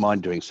 I wouldn't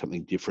mind doing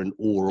something different,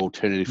 or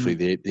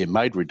alternatively, they're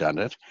made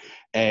redundant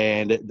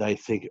and they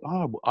think,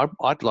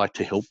 I'd like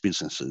to help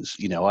businesses.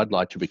 I'd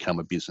like to become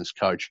a business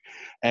coach.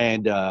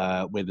 And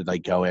whether they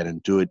go out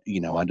and do it,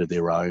 under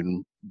their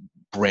own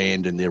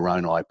brand and their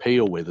own IP,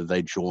 or whether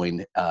they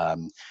join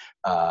an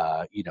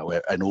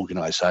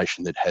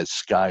organisation that has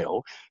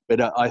scale. But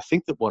I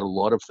think that what a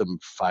lot of them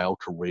fail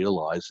to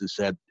realise is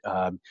that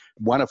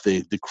one of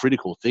the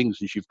critical things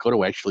is you've got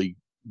to actually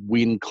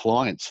win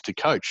clients to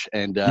coach,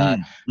 and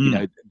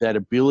that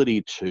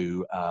ability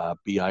to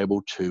be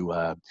able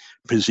to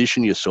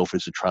position yourself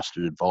as a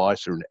trusted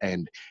advisor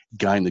and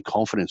gain the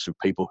confidence of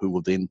people who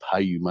will then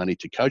pay you money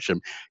to coach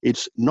them.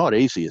 It's not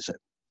easy, is it?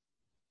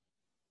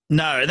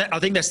 No, I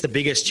think that's the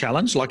biggest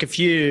challenge. Like if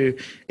you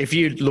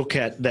look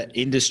at that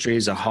industry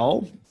as a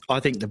whole, I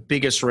think the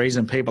biggest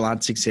reason people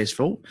aren't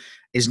successful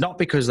is not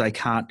because they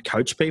can't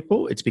coach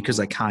people. It's because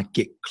they can't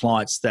get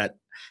clients that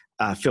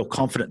feel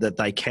confident that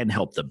they can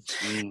help them.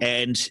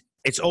 And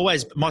it's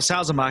always, my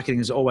sales and marketing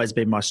has always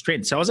been my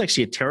strength. So I was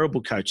actually a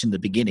terrible coach in the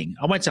beginning.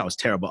 I won't say I was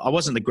terrible. I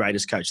wasn't the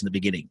greatest coach in the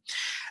beginning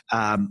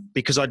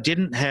because I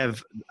didn't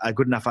have a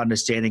good enough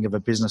understanding of a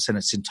business in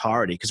its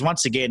entirety. Because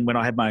once again, when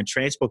I had my own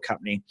transport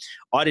company,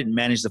 I didn't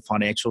manage the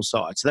financial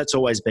side. So that's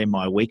always been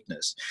my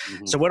weakness.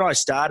 So when I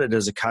started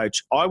as a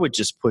coach, I would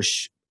just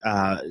push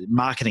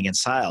marketing and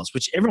sales,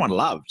 which everyone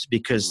loved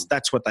because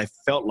that's what they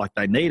felt like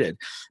they needed.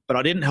 But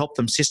I didn't help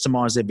them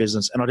systemize their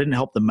business, and I didn't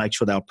help them make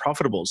sure they were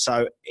profitable.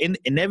 So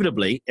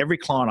inevitably, every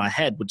client I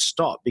had would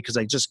stop because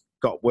they just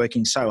got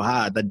working so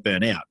hard they'd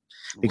burn out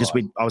because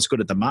I was good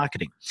at the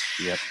marketing.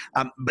 Yep.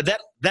 But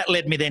that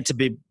led me then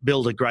to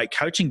build a great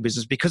coaching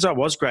business. Because I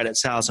was great at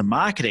sales and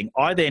marketing,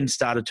 I then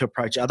started to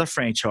approach other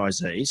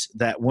franchisees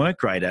that weren't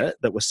great at it,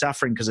 that were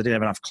suffering because they didn't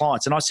have enough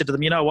clients. And I said to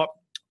them, you know what?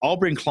 I'll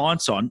bring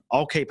clients on.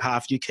 I'll keep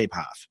half, you keep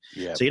half.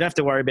 Yep. So you don't have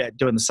to worry about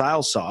doing the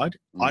sales side.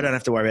 I don't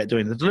have to worry about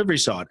doing the delivery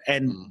side.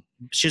 And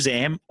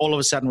shazam, all of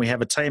a sudden we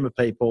have a team of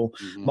people,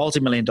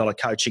 multi-million-dollar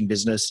coaching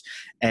business.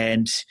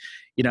 And,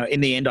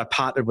 in the end, I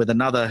partnered with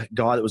another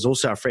guy that was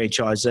also a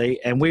franchisee,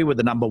 and we were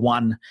the number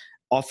one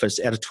office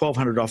out of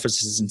 1,200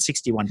 offices in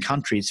 61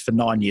 countries for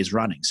 9 years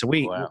running. So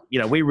we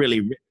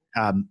really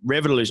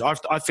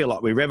I feel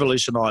like we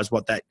revolutionised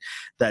what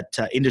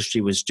that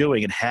industry was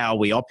doing and how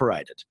we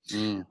operated.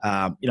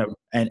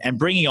 And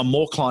bringing on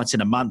more clients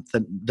in a month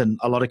than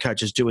a lot of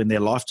coaches do in their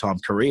lifetime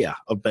career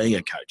of being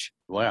a coach.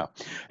 Wow.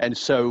 And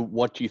so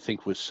what do you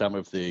think was some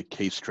of the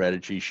key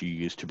strategies you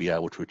used to be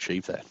able to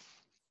achieve that?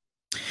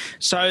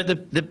 So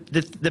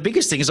the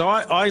biggest thing is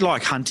I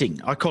like hunting.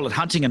 I call it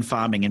hunting and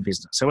farming in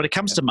business. So when it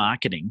comes to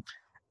marketing,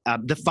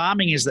 the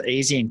farming is the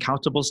easy and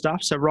comfortable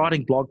stuff. So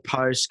writing blog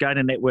posts, going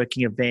to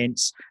networking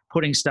events,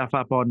 putting stuff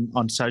up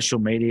on social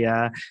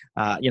media,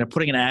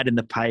 putting an ad in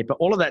the paper,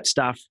 all of that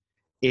stuff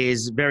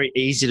is very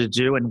easy to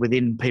do and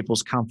within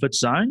people's comfort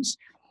zones.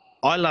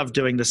 I love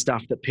doing the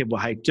stuff that people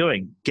hate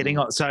doing.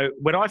 So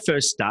when I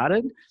first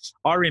started,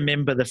 I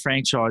remember the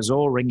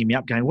franchisor ringing me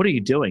up going, "What are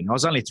you doing?" I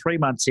was only 3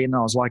 months in. I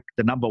was like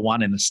the number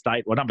 1 in the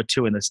state, or number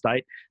 2 in the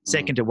state,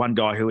 second to one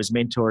guy who was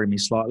mentoring me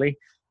slightly,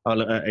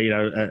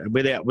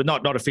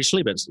 not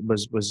officially, but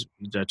was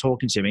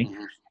talking to me.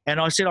 And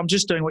I said, "I'm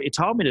just doing what you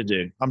told me to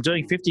do. I'm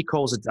doing 50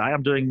 calls a day.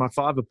 I'm doing my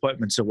 5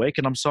 appointments a week,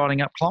 and I'm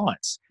signing up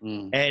clients."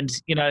 And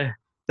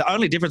the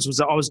only difference was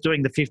that I was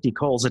doing the 50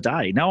 calls a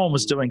day. No one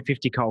was doing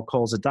 50 cold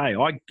calls a day.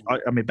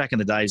 I mean, back in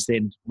the days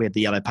then, we had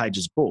the Yellow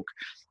Pages book.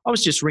 I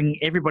was just ringing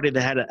everybody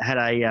that had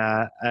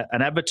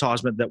an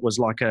advertisement that was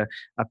like a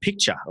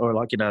picture or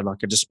like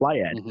a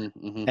display ad.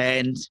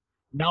 And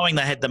knowing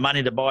they had the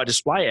money to buy a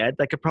display ad,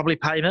 they could probably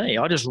pay me.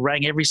 I just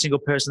rang every single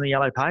person in the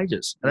Yellow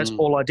Pages, and that's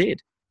all I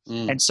did.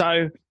 And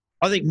so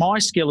I think my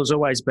skill has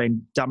always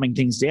been dumbing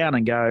things down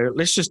and go,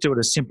 let's just do it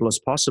as simple as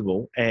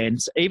possible. And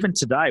even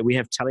today, we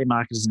have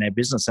telemarketers in our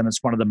business, and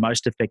it's one of the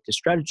most effective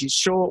strategies.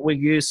 Sure, we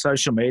use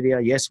social media.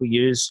 Yes, we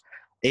use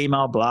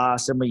email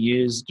blasts, and we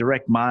use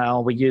direct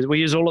mail. We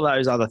use all of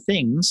those other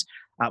things.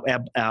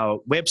 Our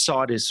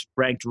website is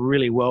ranked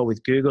really well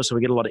with Google, so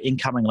we get a lot of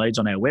incoming leads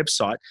on our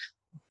website.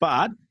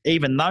 But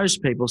even those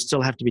people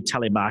still have to be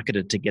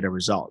telemarketed to get a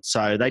result.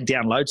 So they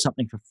download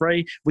something for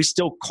free. We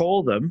still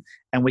call them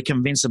and we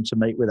convince them to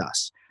meet with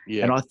us.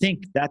 Yeah. And I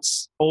think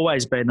that's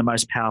always been the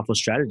most powerful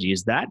strategy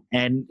is that.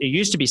 And it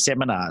used to be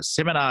seminars.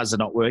 Seminars are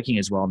not working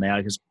as well now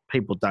because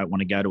people don't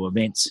want to go to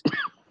events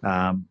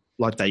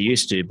like they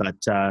used to.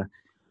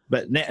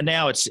 But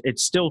now it's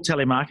still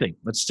telemarketing.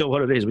 That's still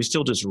what it is. We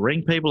still just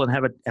ring people and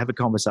have a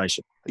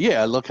conversation.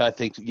 Yeah, look, I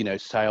think,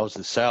 sales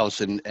is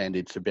sales and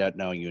it's about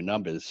knowing your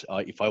numbers.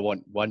 If I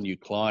want one new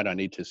client, I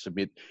need to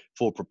submit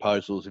 4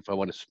 proposals. If I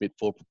want to submit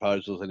 4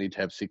 proposals, I need to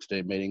have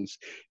 16 meetings.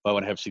 If I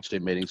want to have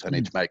 16 meetings, I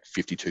need to make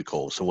 52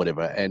 calls or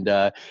whatever. And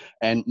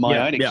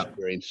my own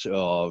experience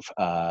of,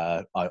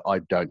 I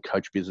don't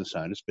coach business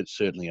owners, but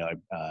certainly I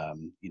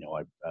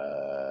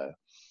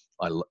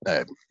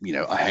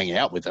hang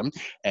out with them,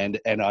 and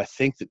I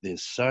think that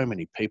there's so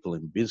many people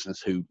in business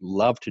who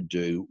love to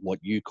do what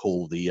you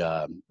call the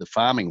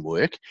farming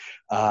work,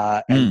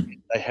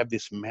 and they have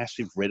this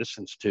massive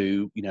reticence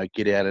to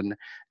get out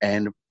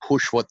and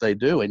push what they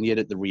do. And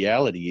yet, the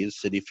reality is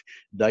that if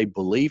they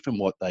believe in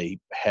what they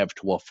have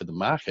to offer the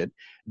market,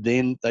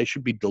 then they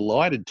should be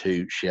delighted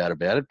to shout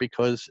about it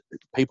because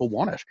people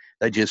want it.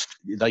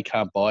 They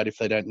can't buy it if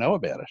they don't know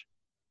about it.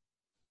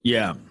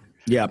 Yeah.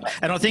 Yeah.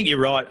 And I think you're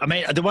right. I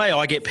mean, the way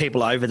I get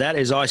people over that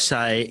is I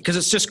say, because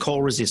it's just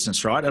call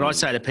resistance, right? And I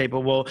say to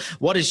people, well,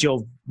 what's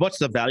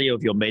the value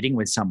of your meeting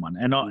with someone?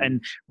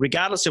 And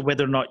regardless of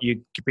whether or not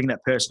you bring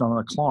that person on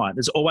a client,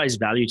 there's always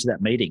value to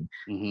that meeting.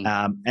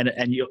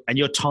 And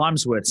your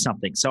time's worth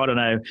something. So I don't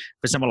know,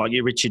 for someone like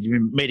you, Richard, your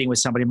meeting with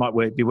somebody might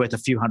be worth a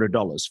few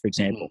 $100s, for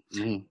example.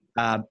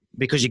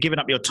 Because you're giving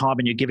up your time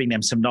and you're giving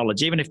them some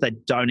knowledge, even if they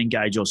don't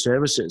engage your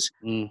services.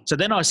 So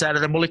then I say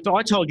to them, well, if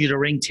I told you to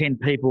ring 10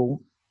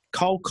 people,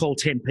 cold call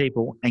 10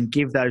 people and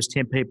give those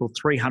 10 people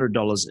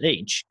 $300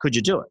 each, could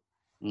you do it?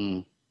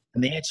 And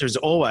the answer is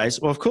always,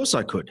 well, of course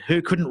I could.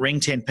 Who couldn't ring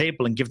 10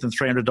 people and give them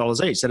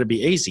 $300 each? That'd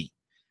be easy.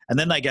 And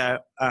then they go,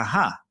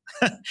 aha.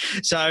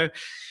 So,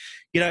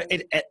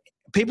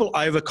 people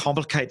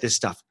overcomplicate this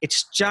stuff.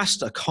 It's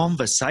just a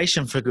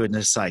conversation, for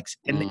goodness sakes.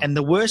 And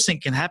the worst thing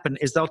can happen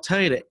is they'll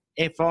tell you to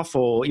F off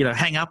or,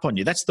 hang up on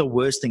you. That's the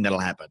worst thing that'll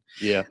happen.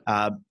 Yeah.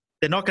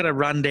 They're not going to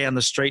run down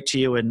the street to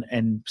you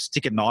and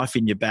stick a knife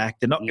in your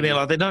back. They're not going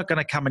to they're not going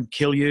to come and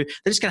kill you.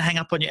 They're just going to hang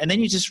up on you, and then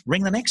you just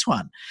ring the next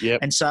one. Yep.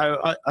 And so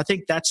I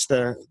think that's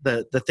the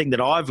thing that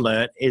I've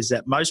learned is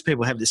that most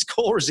people have this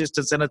call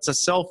resistance, and it's a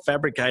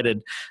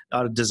self-fabricated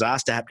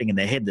disaster happening in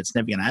their head that's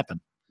never going to happen.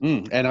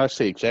 And I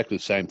see exactly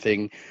the same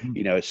thing.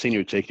 A senior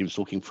executive is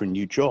looking for a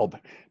new job,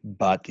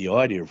 but the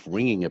idea of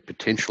ringing a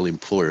potential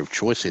employer of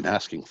choice and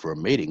asking for a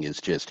meeting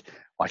is just,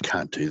 I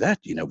can't do that.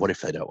 What if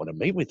they don't want to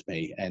meet with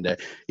me? And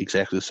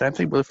exactly the same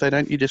thing. Well, if they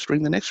don't, you just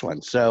ring the next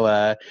one.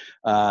 So,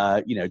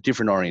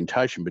 different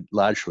orientation, but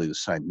largely the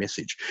same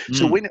message.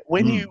 So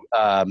when you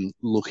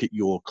look at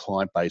your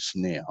client base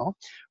now,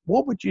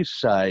 what would you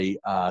say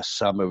are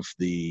some of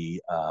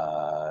the,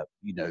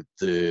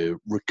 the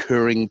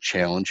recurring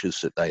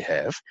challenges that they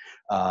have?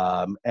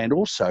 And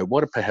also,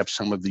 what are perhaps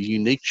some of the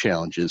unique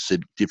challenges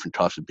that different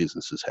types of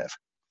businesses have?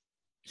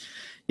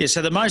 Yeah,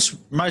 so the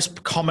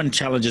most common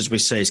challenges we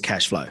see is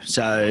cash flow.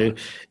 So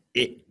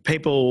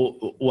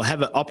people will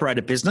operate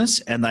a business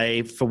and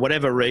they, for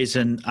whatever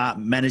reason, aren't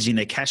managing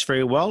their cash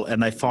very well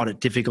and they find it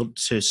difficult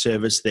to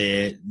service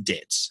their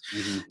debts.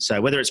 Mm-hmm.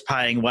 So whether it's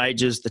paying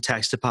wages, the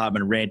tax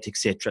department, rent,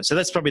 etc. So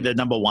that's probably the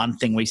number one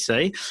thing we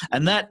see.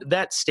 And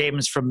that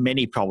stems from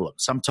many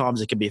problems.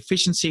 Sometimes it can be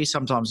efficiency.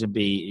 Sometimes it can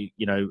be,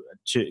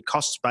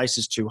 cost base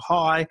is too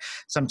high.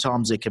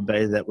 Sometimes it can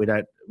be that we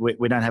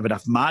don't have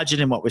enough margin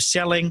in what we're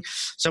selling.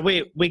 So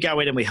we go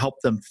in and we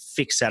help them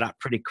fix that up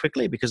pretty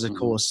quickly because, of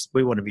course,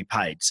 we want to be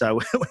paid. So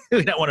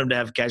we don't want them to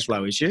have a cash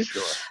flow issue.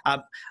 Sure.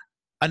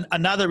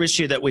 Another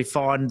issue that we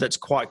find that's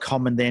quite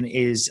common then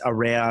is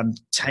around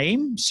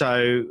team.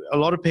 So a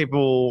lot of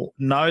people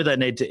know they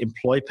need to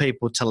employ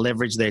people to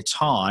leverage their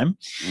time,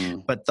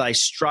 but they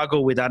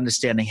struggle with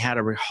understanding how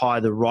to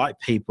hire the right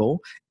people,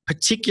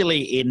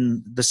 particularly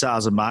in the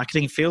sales and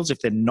marketing fields. If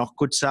they're not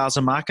good sales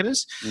and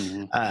marketers,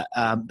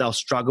 they'll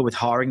struggle with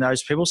hiring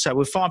those people. So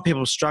we find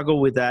people struggle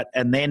with that.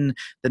 And then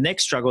the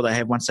next struggle they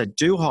have once they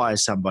do hire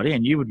somebody,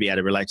 and you would be able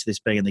to relate to this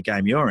being in the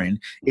game you're in,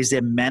 is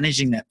they're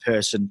managing that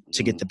person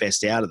to get the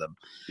best out of them.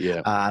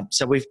 Yeah.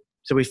 So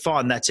we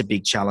find that's a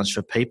big challenge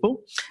for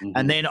people. Mm-hmm.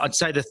 And then I'd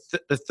say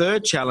the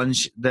third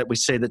challenge that we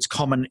see that's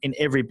common in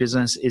every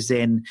business is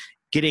then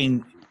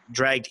getting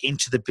dragged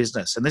into the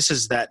business. And this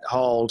is that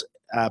whole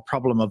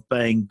problem of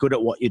being good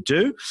at what you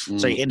do.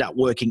 So you end up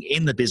working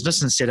in the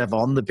business instead of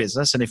on the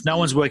business. And if no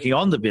one's working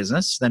on the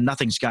business, then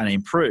nothing's going to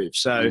improve.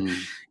 So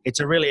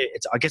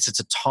I guess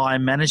it's a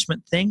time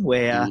management thing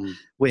where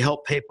we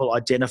help people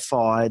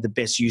identify the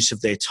best use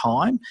of their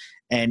time.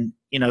 And,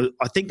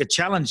 I think the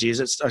challenge is,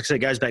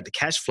 it goes back to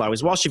cash flow,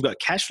 is whilst you've got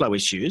cash flow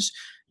issues,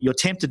 you're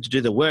tempted to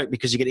do the work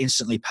because you get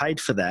instantly paid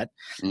for that.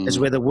 Is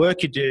where the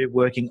work you do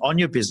working on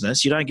your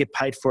business, you don't get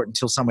paid for it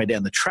until somewhere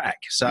down the track.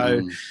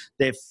 So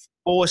they're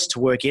forced to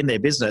work in their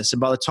business, and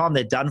by the time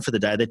they're done for the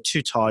day, they're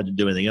too tired to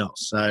do anything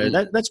else. So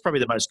that's probably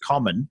the most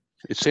common.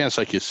 It sounds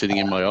like you're sitting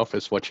in my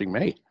office watching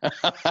me.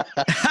 Well,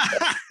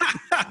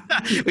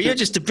 you're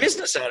just a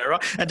business owner,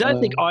 right? And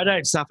I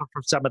don't suffer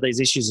from some of these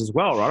issues as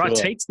well, right?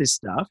 Sure. I teach this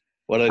stuff.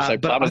 What do they say?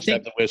 Plumbers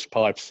have the worst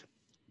pipes.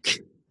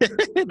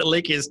 The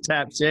leakiest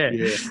taps, yeah.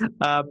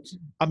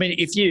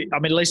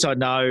 At least I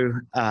know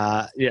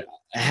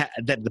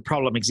that the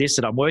problem exists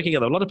that I'm working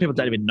on. A lot of people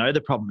don't even know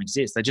the problem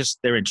exists.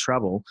 They're in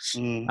trouble.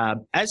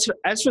 As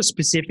for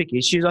specific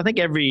issues, I think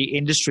every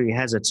industry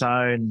has its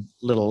own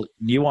little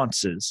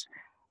nuances.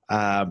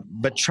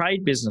 But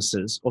trade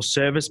businesses or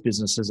service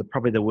businesses are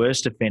probably the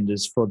worst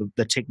offenders for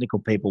the technical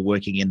people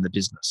working in the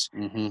business.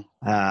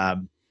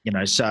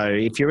 So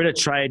if you're in a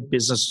trade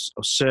business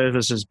or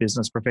services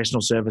business, professional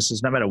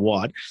services, no matter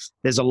what,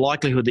 there's a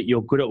likelihood that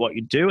you're good at what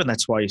you do and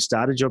that's why you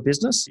started your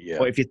business. Yeah.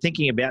 Or if you're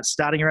thinking about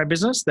starting your own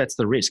business, that's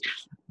the risk.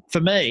 For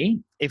me,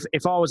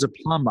 if I was a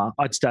plumber,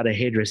 I'd start a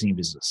hairdressing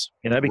business,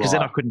 because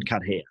then I couldn't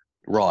cut hair.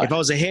 Right. If I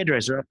was a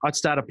hairdresser, I'd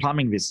start a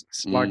plumbing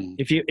business. Like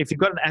if you've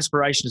got an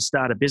aspiration to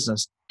start a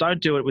business, don't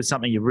do it with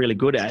something you're really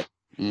good at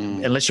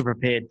unless you're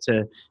prepared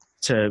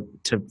to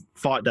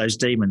fight those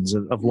demons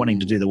of wanting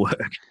to do the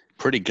work.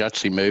 Pretty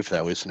gutsy move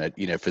though, isn't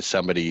it? For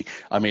somebody,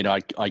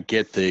 I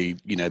get the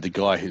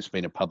guy who's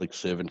been a public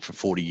servant for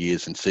 40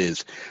 years and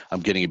says,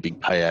 I'm getting a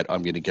big payout,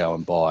 I'm going to go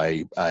and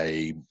buy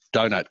a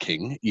Donut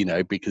King,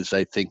 because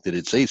they think that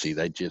it's easy.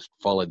 They just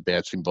follow the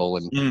bouncing ball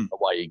and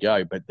away you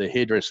go. But the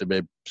hairdresser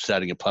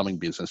starting a plumbing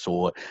business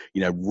or,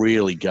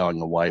 really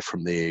going away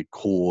from their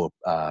core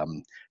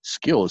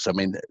skills.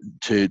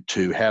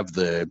 To have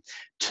the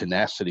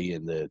tenacity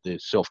and the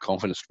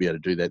self-confidence to be able to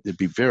do that, there'd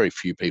be very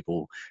few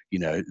people,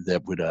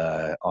 that would,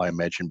 I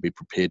imagine, be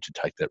prepared to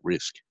take that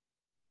risk.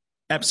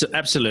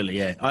 Absolutely,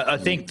 yeah. I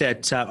think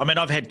that,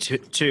 I've had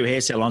two hair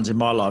salons in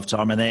my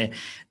lifetime and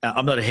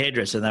I'm not a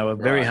hairdresser, and they were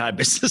very hard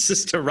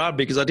businesses to run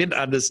because I didn't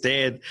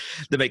understand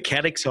the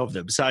mechanics of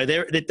them. So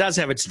it does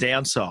have its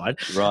downside.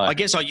 Right. I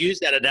guess I use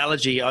that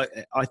analogy. I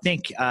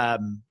think,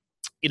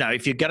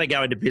 if you're going to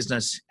go into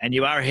business and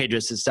you are a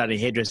hairdresser starting a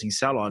hairdressing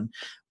salon,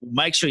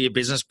 make sure your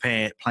business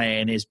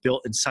plan is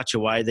built in such a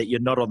way that you're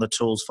not on the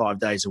tools 5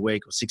 days a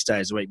week or 6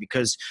 days a week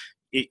because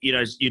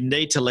you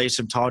need to leave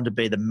some time to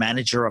be the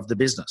manager of the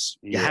business.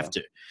 You have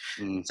to.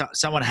 So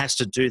someone has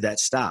to do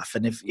that stuff.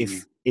 And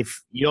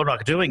if you're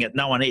not doing it,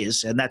 no one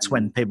is. And that's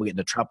when people get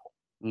into trouble.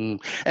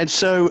 And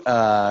so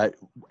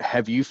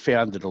have you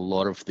found that a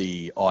lot of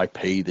the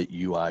IP that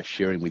you are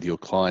sharing with your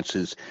clients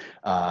is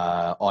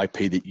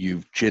IP that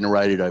you've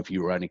generated over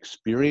your own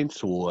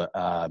experience, or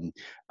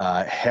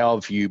how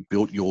have you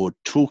built your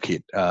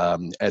toolkit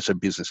as a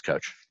business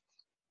coach?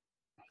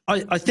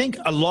 I think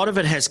a lot of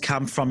it has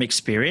come from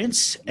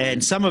experience,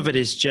 and some of it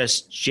is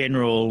just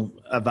general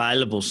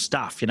available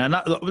stuff.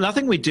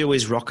 Nothing we do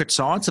is rocket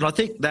science, and I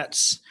think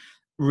that's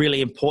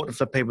really important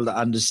for people to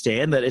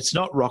understand that it's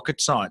not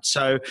rocket science.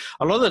 So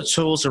a lot of the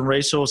tools and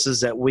resources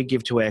that we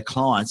give to our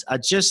clients are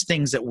just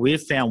things that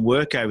we've found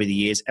work over the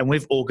years and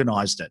we've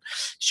organised it.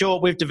 Sure,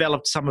 we've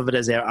developed some of it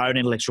as our own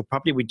intellectual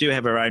property. We do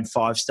have our own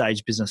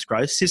 5-stage business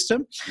growth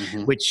system,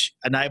 which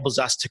enables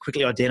us to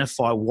quickly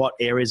identify what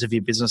areas of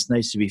your business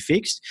needs to be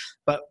fixed.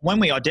 But when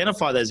we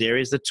identify those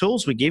areas, the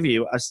tools we give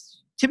you are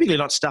typically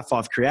not stuff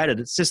I've created.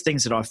 It's just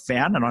things that I've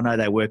found and I know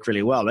they work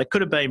really well. It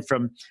could have been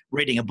from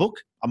reading a book.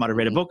 I might have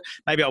read a book.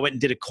 Maybe I went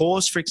and did a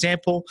course, for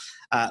example.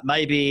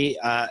 Maybe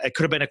it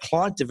could have been a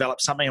client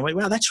developed something and went,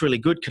 wow, that's really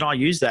good. Can I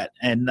use that?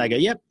 And they go,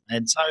 yep.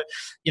 And so,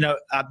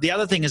 the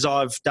other thing is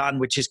I've done,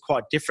 which is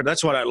quite different.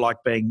 That's why I don't like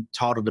being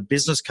titled a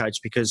business coach,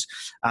 because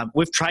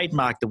we've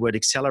trademarked the word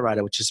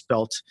accelerator, which is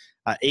spelt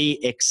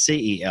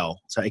EXCEL,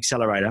 so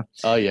accelerator.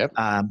 Oh, yeah.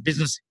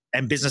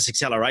 Business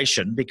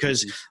acceleration,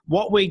 because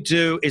what we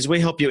do is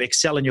we help you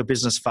excel in your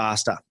business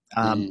faster.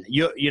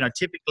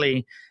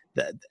 Typically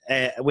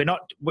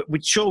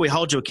we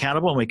hold you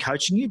accountable and we're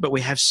coaching you, but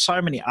we have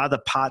so many other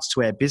parts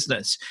to our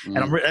business.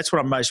 And that's what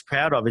I'm most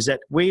proud of, is that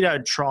we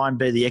don't try and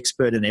be the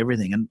expert in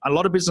everything. And a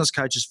lot of business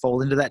coaches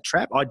fall into that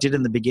trap. I did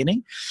in the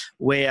beginning,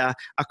 where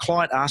a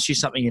client asks you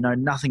something you know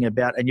nothing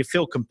about and you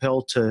feel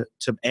compelled to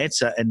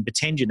answer and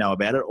pretend you know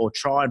about it, or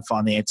try and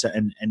find the answer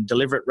and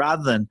deliver it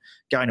rather than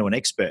going to an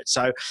expert.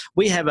 So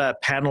we have a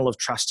panel of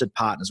trusted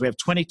partners. We have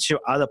 22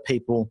 other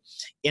people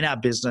in our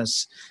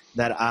business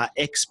that are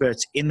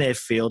experts in their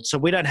field. So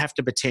we don't have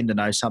to pretend to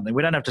know something.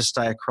 We don't have to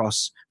stay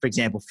across, for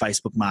example,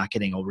 Facebook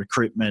marketing or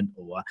recruitment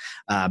or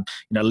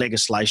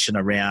legislation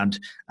around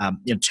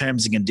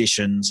terms and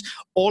conditions,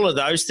 all of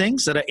those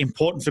things that are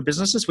important for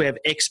businesses. We have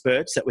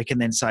experts that we can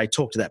then say,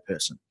 talk to that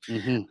person,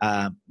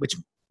 which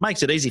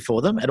makes it easy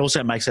for them. It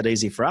also makes it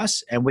easy for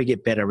us, and we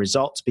get better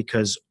results,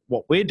 because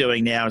what we're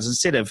doing now is,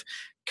 instead of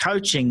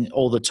coaching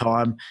all the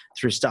time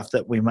through stuff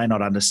that we may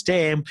not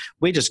understand,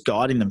 we're just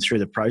guiding them through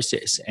the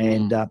process.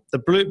 And the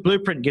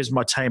blueprint gives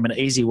my team an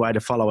easy way to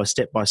follow a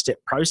step-by-step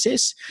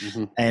process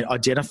and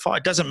identify.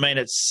 It doesn't mean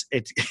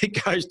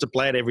it goes to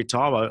plan every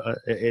time.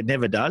 It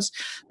never does,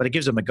 but it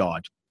gives them a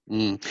guide.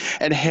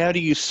 And how do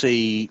you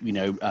see,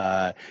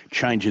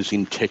 changes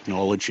in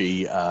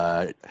technology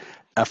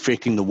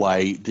affecting the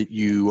way that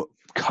you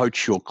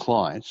coach your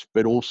clients,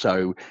 but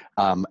also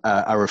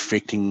are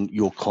affecting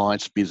your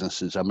clients'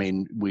 businesses? I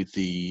mean, with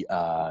the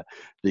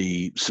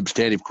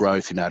substantive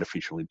growth in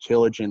artificial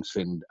intelligence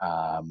and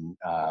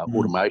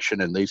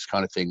automation and these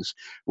kind of things,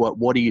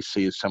 what do you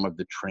see as some of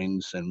the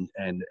trends and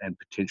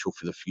potential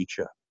for the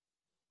future?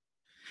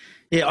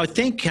 Yeah, I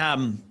think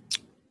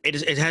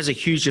it has a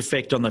huge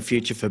effect on the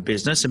future for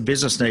business, and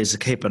business needs to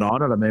keep an eye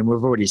on it. I mean,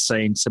 we've already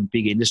seen some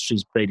big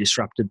industries be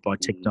disrupted by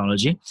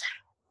technology.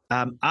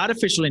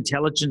 Artificial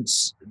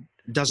intelligence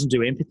doesn't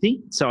do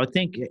empathy. So I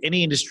think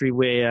any industry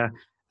where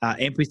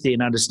empathy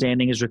and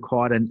understanding is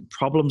required and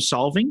problem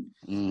solving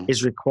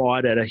is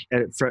required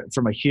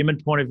from a human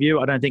point of view,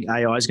 I don't think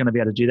AI is going to be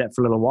able to do that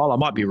for a little while. I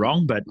might be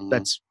wrong, but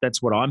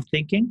that's what I'm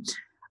thinking.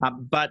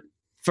 But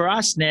for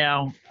us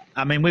now,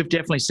 I mean, we've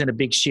definitely seen a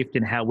big shift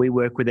in how we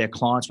work with our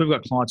clients. We've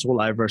got clients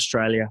all over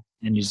Australia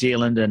and New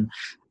Zealand, and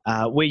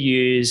we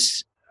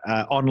use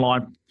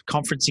online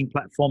conferencing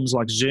platforms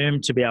like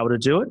Zoom to be able to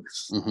do it.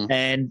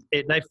 And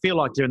they feel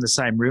like they're in the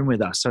same room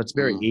with us. So it's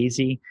very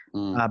easy.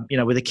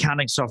 With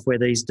accounting software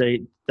these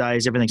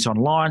days, everything's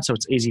online. So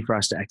it's easy for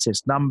us to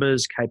access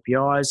numbers,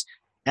 KPIs.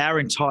 Our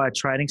entire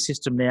training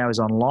system now is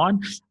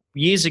online.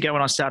 Years ago,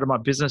 when I started my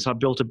business, I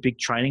built a big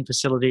training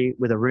facility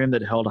with a room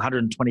that held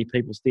 120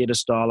 people, theatre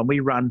style. And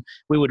we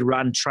would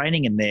run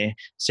training in there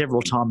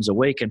several times a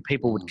week, and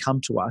people would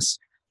come to us.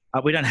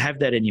 We don't have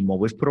that anymore.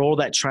 We've put all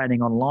that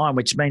training online,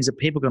 which means that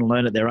people can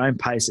learn at their own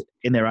pace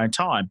in their own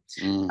time.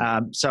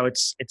 So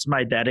it's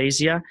made that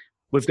easier.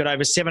 We've got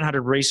over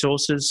 700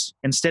 resources.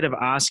 Instead of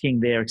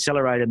asking their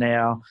accelerator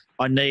now,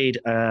 I need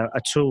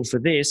a tool for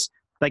this,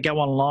 they go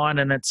online,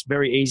 and it's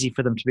very easy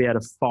for them to be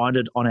able to find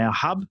it on our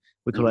hub.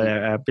 We call it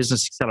our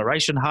Business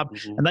Acceleration Hub.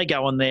 And they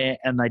go on there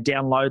and they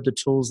download the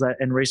tools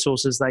and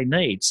resources they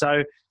need.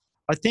 So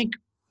I think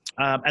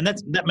and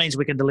that means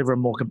we can deliver a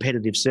more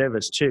competitive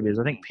service too, because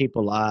I think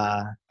people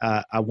are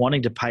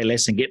wanting to pay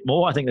less and get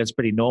more. I think that's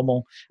pretty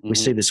normal. We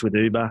see this with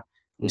Uber.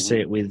 We see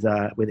it with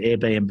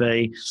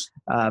Airbnb.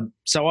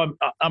 So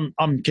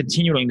I'm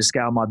continuing to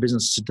scale my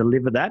business to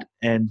deliver that,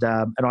 and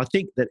I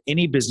think that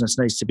any business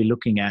needs to be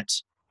looking at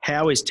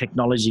how is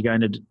technology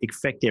going to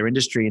affect their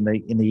industry in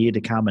the year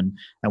to come,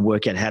 and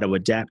work out how to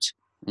adapt.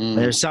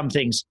 There are some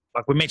things,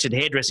 like we mentioned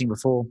hairdressing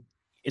before.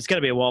 It's going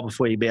to be a while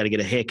before you'll be able to get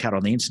a haircut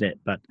on the internet,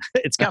 but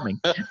it's coming.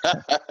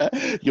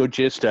 You'll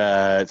just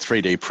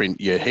 3D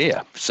print your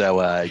hair.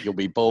 So you'll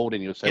be bald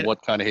and you'll say,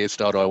 what kind of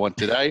hairstyle do I want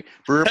today?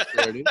 There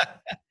it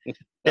is.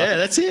 Yeah,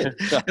 that's it.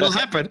 It'll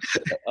happen.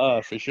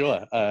 Oh, for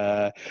sure.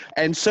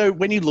 And so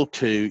when you look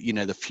to,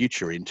 the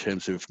future in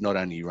terms of not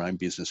only your own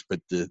business,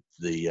 but the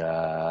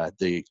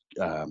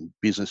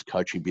business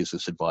coaching,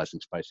 business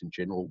advising space in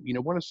general,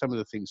 what are some of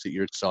the things that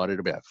you're excited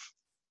about?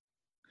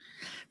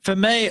 For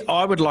me,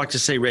 I would like to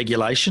see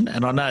regulation,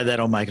 and I know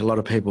that'll make a lot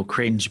of people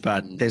cringe,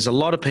 but there's a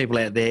lot of people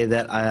out there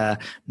that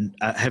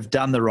have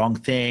done the wrong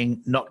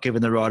thing, not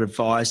given the right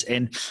advice,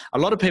 and a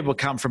lot of people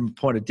come from a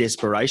point of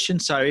desperation.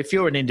 So if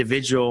you're an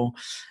individual,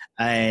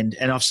 and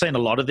I've seen a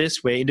lot of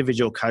this, where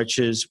individual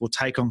coaches will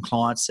take on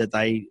clients that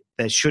they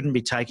shouldn't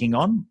be taking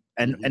on.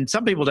 And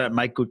some people don't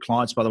make good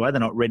clients, by the way. They're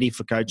not ready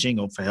for coaching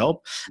or for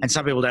help. And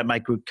some people don't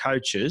make good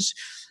coaches.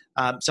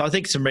 So I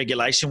think some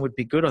regulation would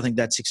be good. I think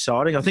that's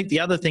exciting. I think the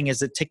other thing is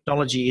that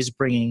technology is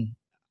bringing,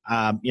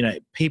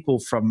 people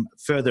from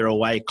further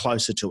away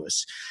closer to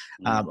us.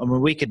 I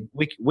mean, we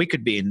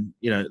could be in,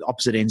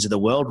 opposite ends of the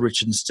world,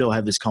 Richard, and still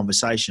have this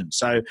conversation.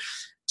 So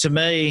to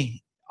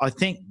me, I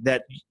think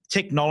that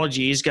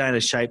technology is going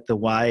to shape the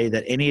way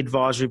that any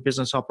advisory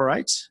business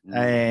operates.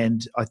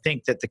 And I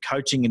think that the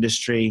coaching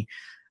industry,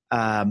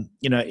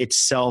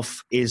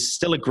 itself is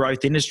still a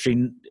growth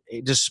industry,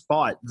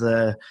 despite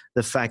the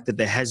fact that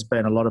there has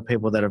been a lot of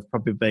people that have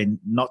probably been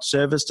not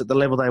serviced at the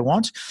level they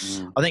want.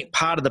 I think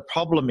part of the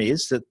problem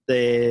is that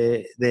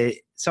they're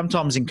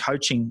sometimes in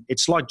coaching,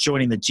 it's like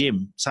joining the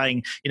gym,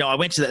 saying, I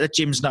went to that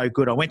gym's no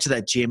good. I went to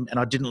that gym and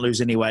I didn't lose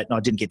any weight and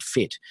I didn't get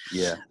fit.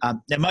 Yeah.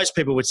 Now, most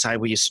people would say,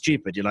 well, you're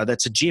stupid.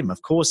 That's a gym.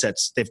 Of course,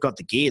 they've got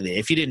the gear there.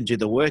 If you didn't do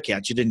the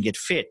workout, you didn't get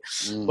fit.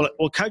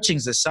 Well,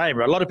 coaching's the same.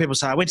 A lot of people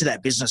say, I went to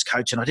that business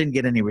coach and I didn't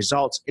get any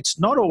results. It's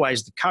not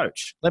always the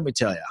coach, let me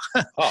tell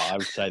you. I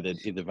would say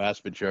that in the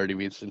vast majority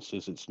of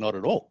instances, it's not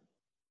at all.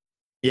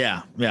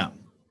 Yeah.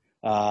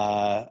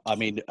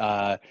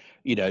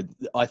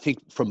 I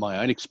think from my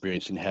own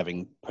experience in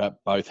having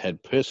both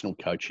had personal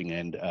coaching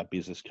and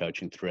business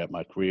coaching throughout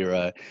my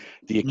career,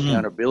 the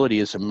accountability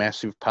is a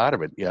massive part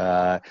of it.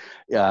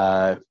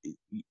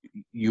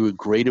 You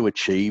agree to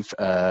achieve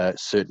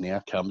certain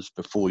outcomes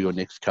before your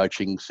next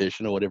coaching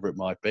session or whatever it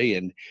might be.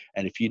 And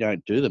if you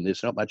don't do them,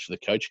 there's not much the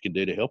coach can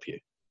do to help you.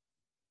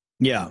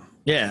 Yeah.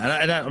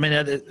 And I mean,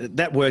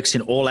 that works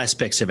in all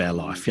aspects of our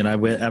life.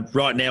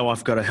 Right now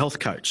I've got a health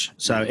coach.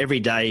 So every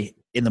day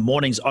in the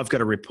mornings, I've got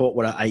to report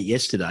what I ate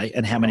yesterday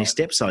and how many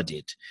steps I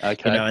did.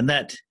 Okay. And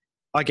that,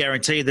 I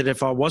guarantee you that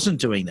if I wasn't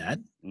doing that,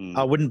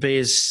 I wouldn't be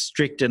as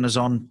strict and as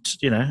on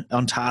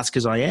task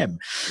as I am.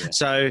 Yeah.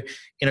 So,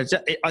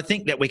 I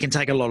think that we can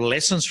take a lot of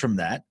lessons from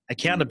that.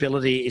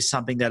 Accountability is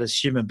something that as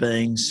human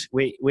beings,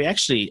 we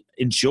actually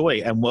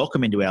enjoy and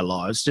welcome into our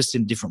lives, just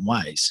in different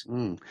ways.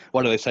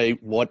 What do they say?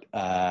 What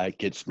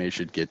gets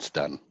measured gets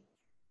done.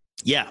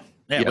 Yeah.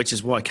 Yeah, which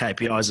is why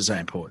KPIs are so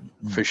important.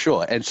 For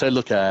sure. And so,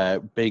 look,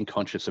 being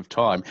conscious of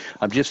time,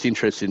 I'm just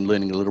interested in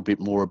learning a little bit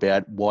more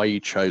about why you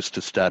chose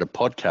to start a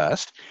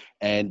podcast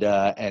and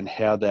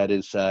how that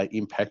has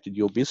impacted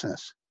your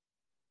business.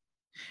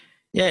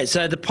 Yeah,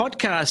 so my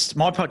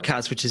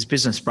podcast, which is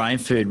Business Brain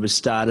Food, was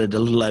started a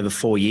little over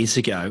 4 years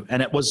ago,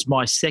 and it was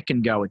my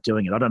second go at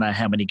doing it. I don't know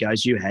how many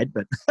goes you had,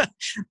 but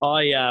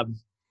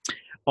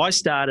I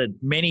started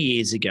many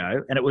years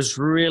ago and it was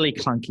really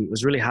clunky. It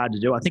was really hard to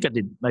do. I think I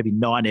did maybe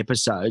 9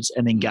 episodes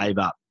and then gave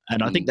up.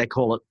 And I think they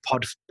call it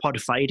pod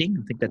fading.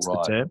 I think that's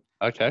the term.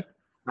 Okay.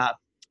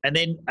 And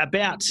then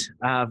about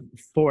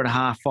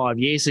 4.5, 5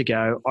 years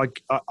ago,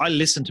 I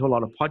listened to a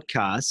lot of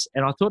podcasts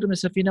and I thought to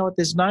myself, you know what,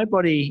 there's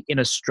nobody in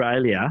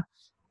Australia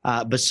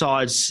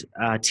besides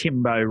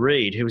Timbo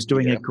Reid, who was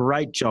doing a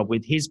great job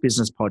with his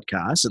business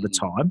podcast at the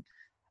time.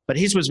 But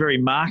his was very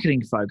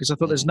marketing focused. I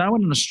thought there's no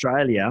one in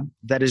Australia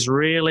that is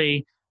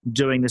really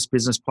doing this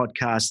business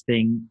podcast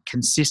thing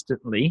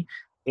consistently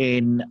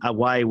in a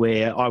way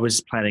where I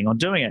was planning on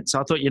doing it. So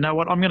I thought, you know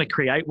what, I'm going to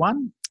create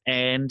one.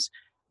 And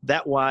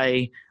that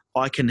way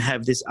I can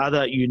have this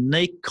other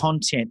unique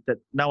content that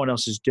no one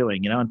else is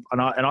doing, And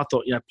I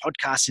thought,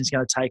 podcasting is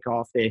going to take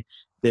off.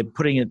 They're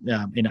putting it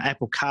in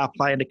Apple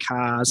CarPlay into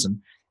cars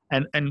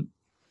and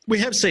we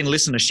have seen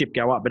listenership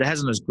go up, but it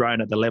hasn't as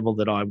grown at the level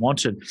that I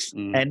wanted.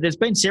 And there's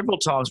been several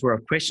times where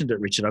I've questioned it,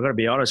 Richard. I've got to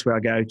be honest, where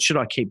I go, should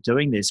I keep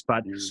doing this?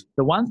 But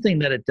the one thing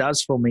that it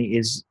does for me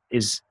is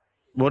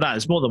well, no,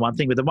 it's more than one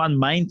thing, but the one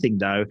main thing,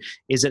 though,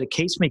 is that it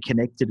keeps me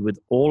connected with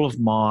all of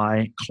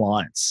my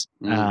clients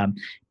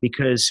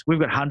because we've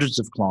got hundreds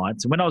of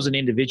clients. And when I was an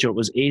individual, it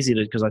was easy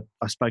because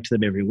I spoke to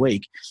them every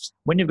week.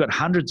 When you've got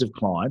hundreds of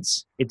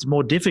clients, it's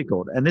more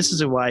difficult. And this is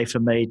a way for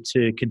me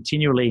to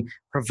continually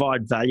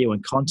provide value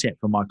and content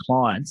for my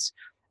clients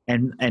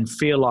and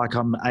feel like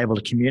I'm able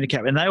to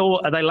communicate. And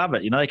they love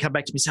it. They come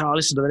back to me and say, I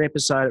listened to that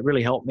episode. It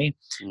really helped me.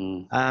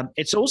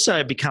 It's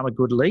also become a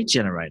good lead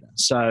generator.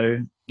 So,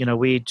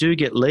 we do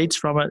get leads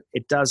from it.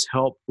 It does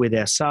help with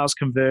our sales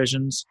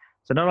conversions.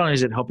 So not only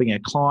is it helping our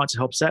clients, it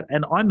helps that.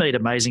 And I meet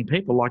amazing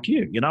people like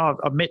you.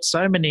 I've met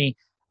so many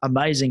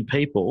amazing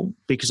people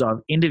because I've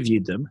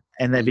interviewed them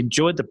and they've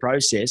enjoyed the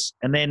process.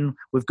 And then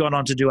we've gone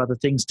on to do other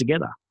things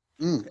together.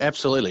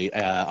 Absolutely.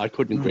 I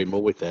couldn't agree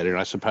more with that. And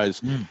I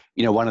suppose,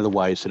 one of the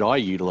ways that I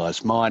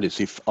utilize mine is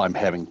if I'm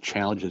having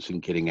challenges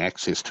in getting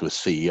access to a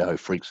CEO,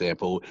 for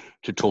example,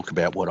 to talk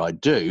about what I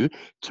do,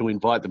 to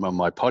invite them on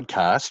my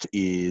podcast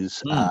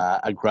is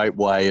a great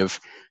way of,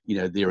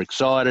 they're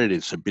excited.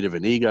 It's a bit of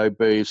an ego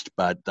boost,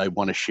 but they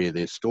want to share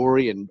their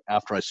story. And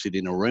after I sit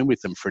in a room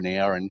with them for an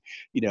hour and,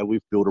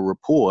 we've built a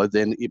rapport,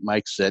 then it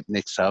makes that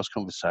next sales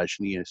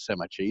conversation, so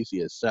much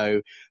easier.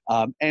 So,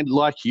 and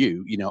like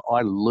you,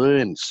 I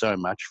learn so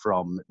much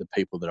from the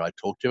people that I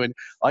talk to, and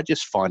I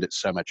just find it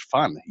so much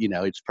fun.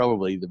 It's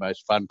probably the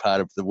most fun part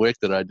of the work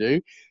that I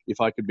do.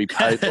 If I could be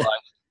paid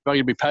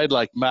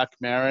like Mark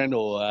Maron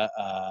or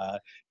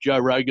Joe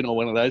Rogan or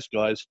one of those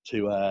guys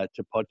to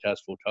podcast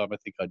full time, I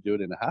think I'd do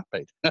it in a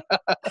heartbeat.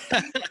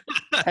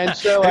 And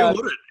so, Who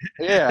wouldn't?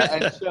 yeah.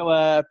 And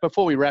so,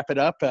 before we wrap it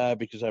up,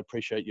 because I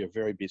appreciate you're a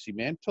very busy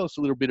man, tell us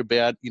a little bit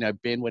about,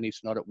 Ben, when he's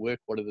not at work.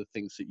 What are the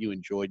things that you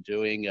enjoy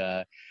doing,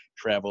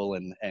 travel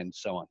and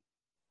so on?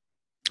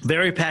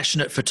 Very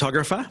passionate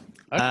photographer.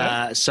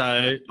 Okay.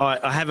 So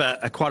I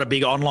have quite a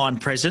big online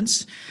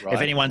presence. Right.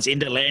 If anyone's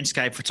into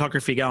landscape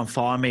photography, go and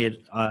find me at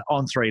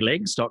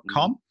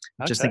on3legs.com.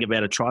 Just think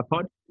about a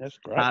tripod. That's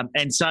great.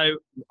 And so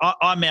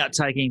I'm out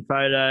taking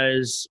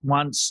photos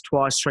once,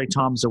 twice, 3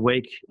 times a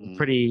week,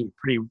 pretty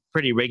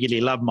regularly.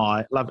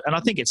 And I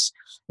think it's,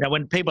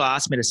 when people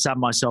ask me to sum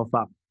myself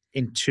up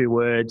in 2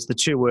 words, the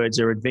 2 words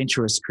are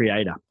adventurous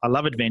creator. I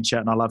love adventure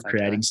and I love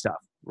creating stuff.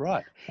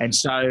 Right. And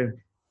so,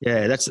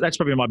 yeah, that's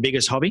probably my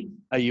biggest hobby.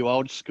 Are you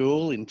old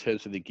school in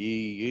terms of the gear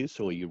you use,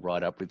 or are you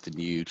right up with the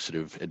new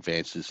sort of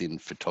advances in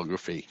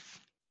photography?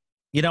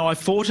 I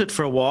fought it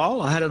for a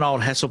while. I had an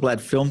old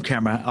Hasselblad film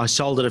camera. I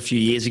sold it a few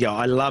years ago.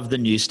 I love the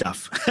new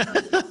stuff.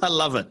 I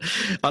love it.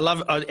 I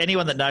love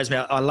anyone that knows me.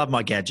 I love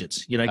my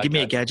gadgets. Give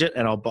me a gadget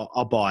and I'll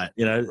buy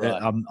it.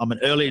 Right. I'm an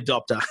early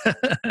adopter.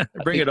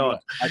 Bring it on.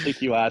 I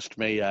think you asked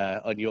me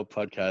on your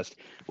podcast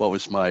what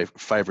was my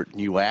favorite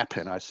new app,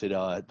 and I said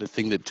the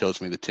thing that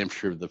tells me the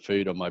temperature of the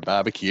food on my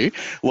barbecue.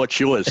 What's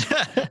yours?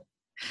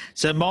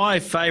 So my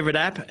favorite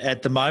app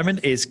at the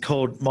moment is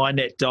called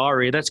MyNet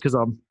Diary. That's because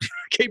I'm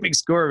keeping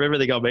score of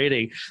everything I'm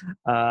eating.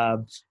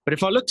 But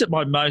if I looked at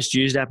my most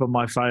used app on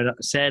my phone,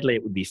 sadly,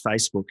 it would be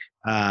Facebook.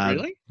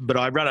 Really? But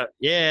I run a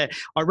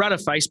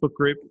Facebook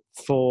group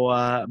for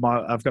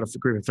I've got a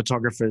group of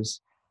photographers.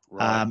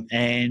 Right.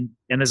 And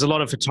there's a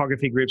lot of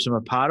photography groups I'm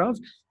a part of.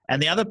 And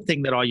the other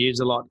thing that I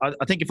use a lot, I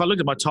think if I look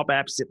at my top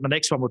apps, my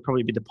next one would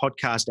probably be the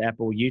podcast app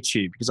or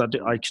YouTube, because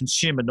I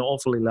consume an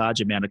awfully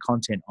large amount of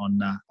content on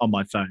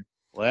my phone.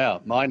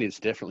 Wow, mine is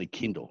definitely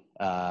Kindle.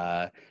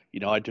 I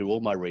do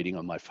all my reading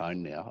on my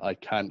phone now. I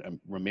can't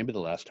remember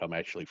the last time I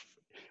actually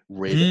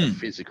read a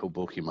physical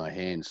book in my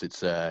hands.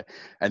 It's and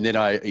then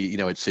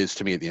it says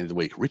to me at the end of the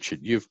week, Richard,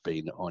 you've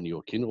been on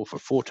your Kindle for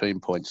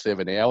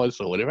 14.7 hours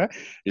or whatever.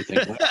 You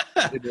think,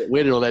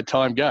 where did all that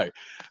time go?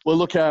 Well,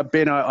 look,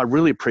 Ben, I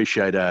really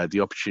appreciate the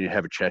opportunity to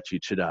have a chat to you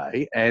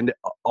today. And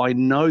I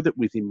know that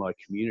within my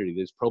community,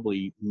 there's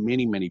probably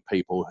many, many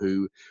people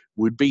who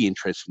would be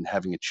interested in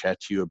having a chat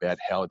to you about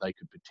how they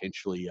could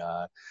potentially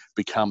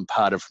become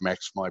part of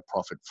Max My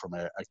Profit from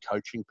a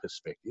coaching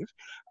perspective.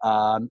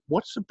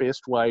 What's the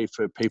best way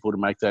for people to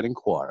make that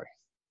inquiry?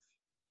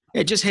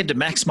 Yeah, just head to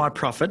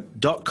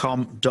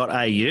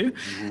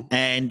maxmyprofit.com.au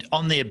and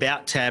on the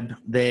About tab,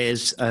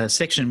 there's a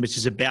section which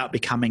is about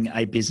becoming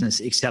a business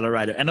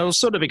accelerator. And it'll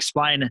sort of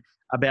explain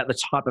about the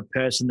type of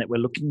person that we're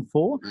looking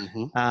for.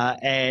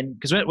 And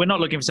because we're not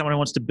looking for someone who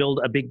wants to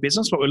build a big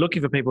business, but we're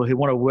looking for people who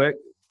want to work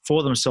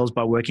for themselves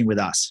by working with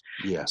us.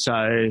 Yeah.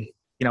 So,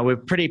 we're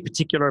pretty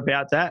particular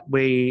about that.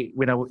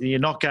 You're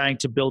not going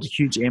to build a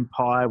huge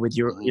empire with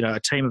a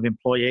team of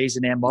employees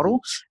in our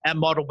model. Our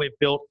model we've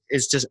built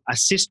is to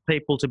assist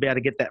people to be able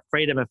to get that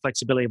freedom and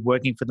flexibility of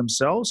working for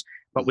themselves,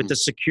 but with the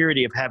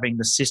security of having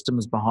the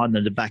systems behind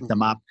them to back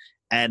them up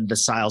and the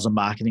sales and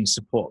marketing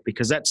support,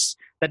 because that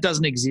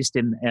doesn't exist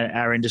in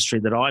our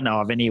industry that I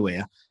know of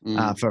anywhere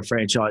for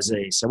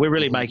franchisees. So we're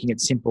really making it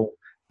simple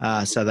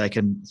so they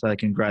can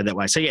grow that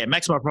way. So yeah,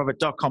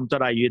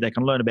 maxmyprofit.com.au, they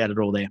can learn about it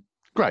all there.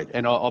 Great.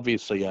 And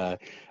obviously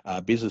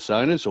business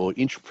owners or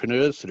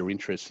entrepreneurs that are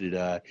interested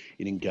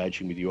in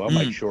engaging with you, I'll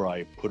make sure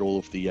I put all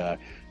of the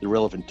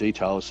relevant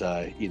details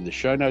in the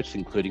show notes,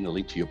 including a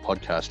link to your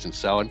podcast and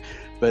so on.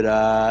 But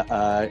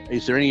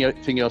is there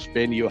anything else,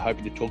 Ben, you're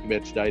hoping to talk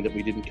about today that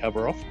we didn't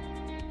cover off?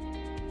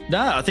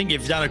 No, I think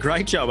you've done a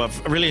great job. I've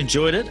really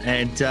enjoyed it.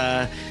 And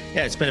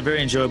it's been a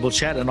very enjoyable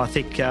chat. And I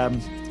think,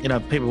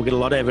 people will get a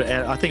lot out of it.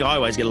 I think I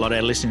always get a lot out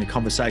of listening to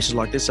conversations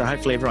like this. So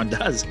hopefully everyone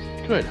does.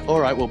 Good. All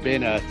right. Well,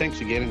 Ben,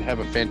 thanks again and have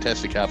a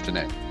fantastic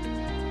afternoon.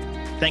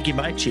 Thank you,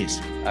 mate. Cheers.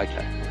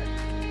 Okay.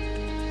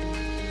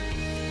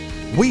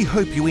 We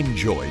hope you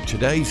enjoyed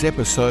today's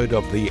episode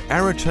of the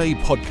Arete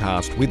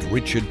Podcast with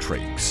Richard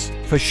Treeks.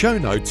 For show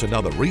notes and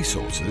other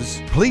resources,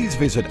 please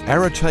visit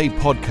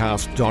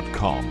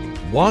aretepodcast.com.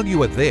 While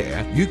you are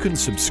there, you can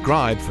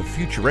subscribe for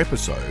future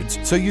episodes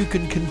so you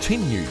can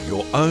continue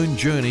your own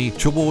journey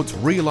towards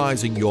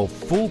realising your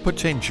full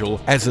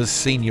potential as a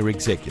senior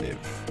executive.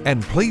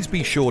 And please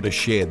be sure to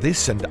share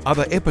this and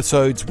other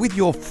episodes with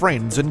your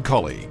friends and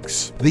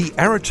colleagues. The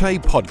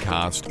Arete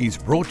Podcast is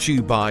brought to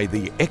you by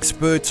the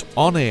Experts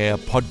On Air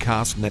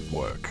Podcast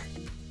Network.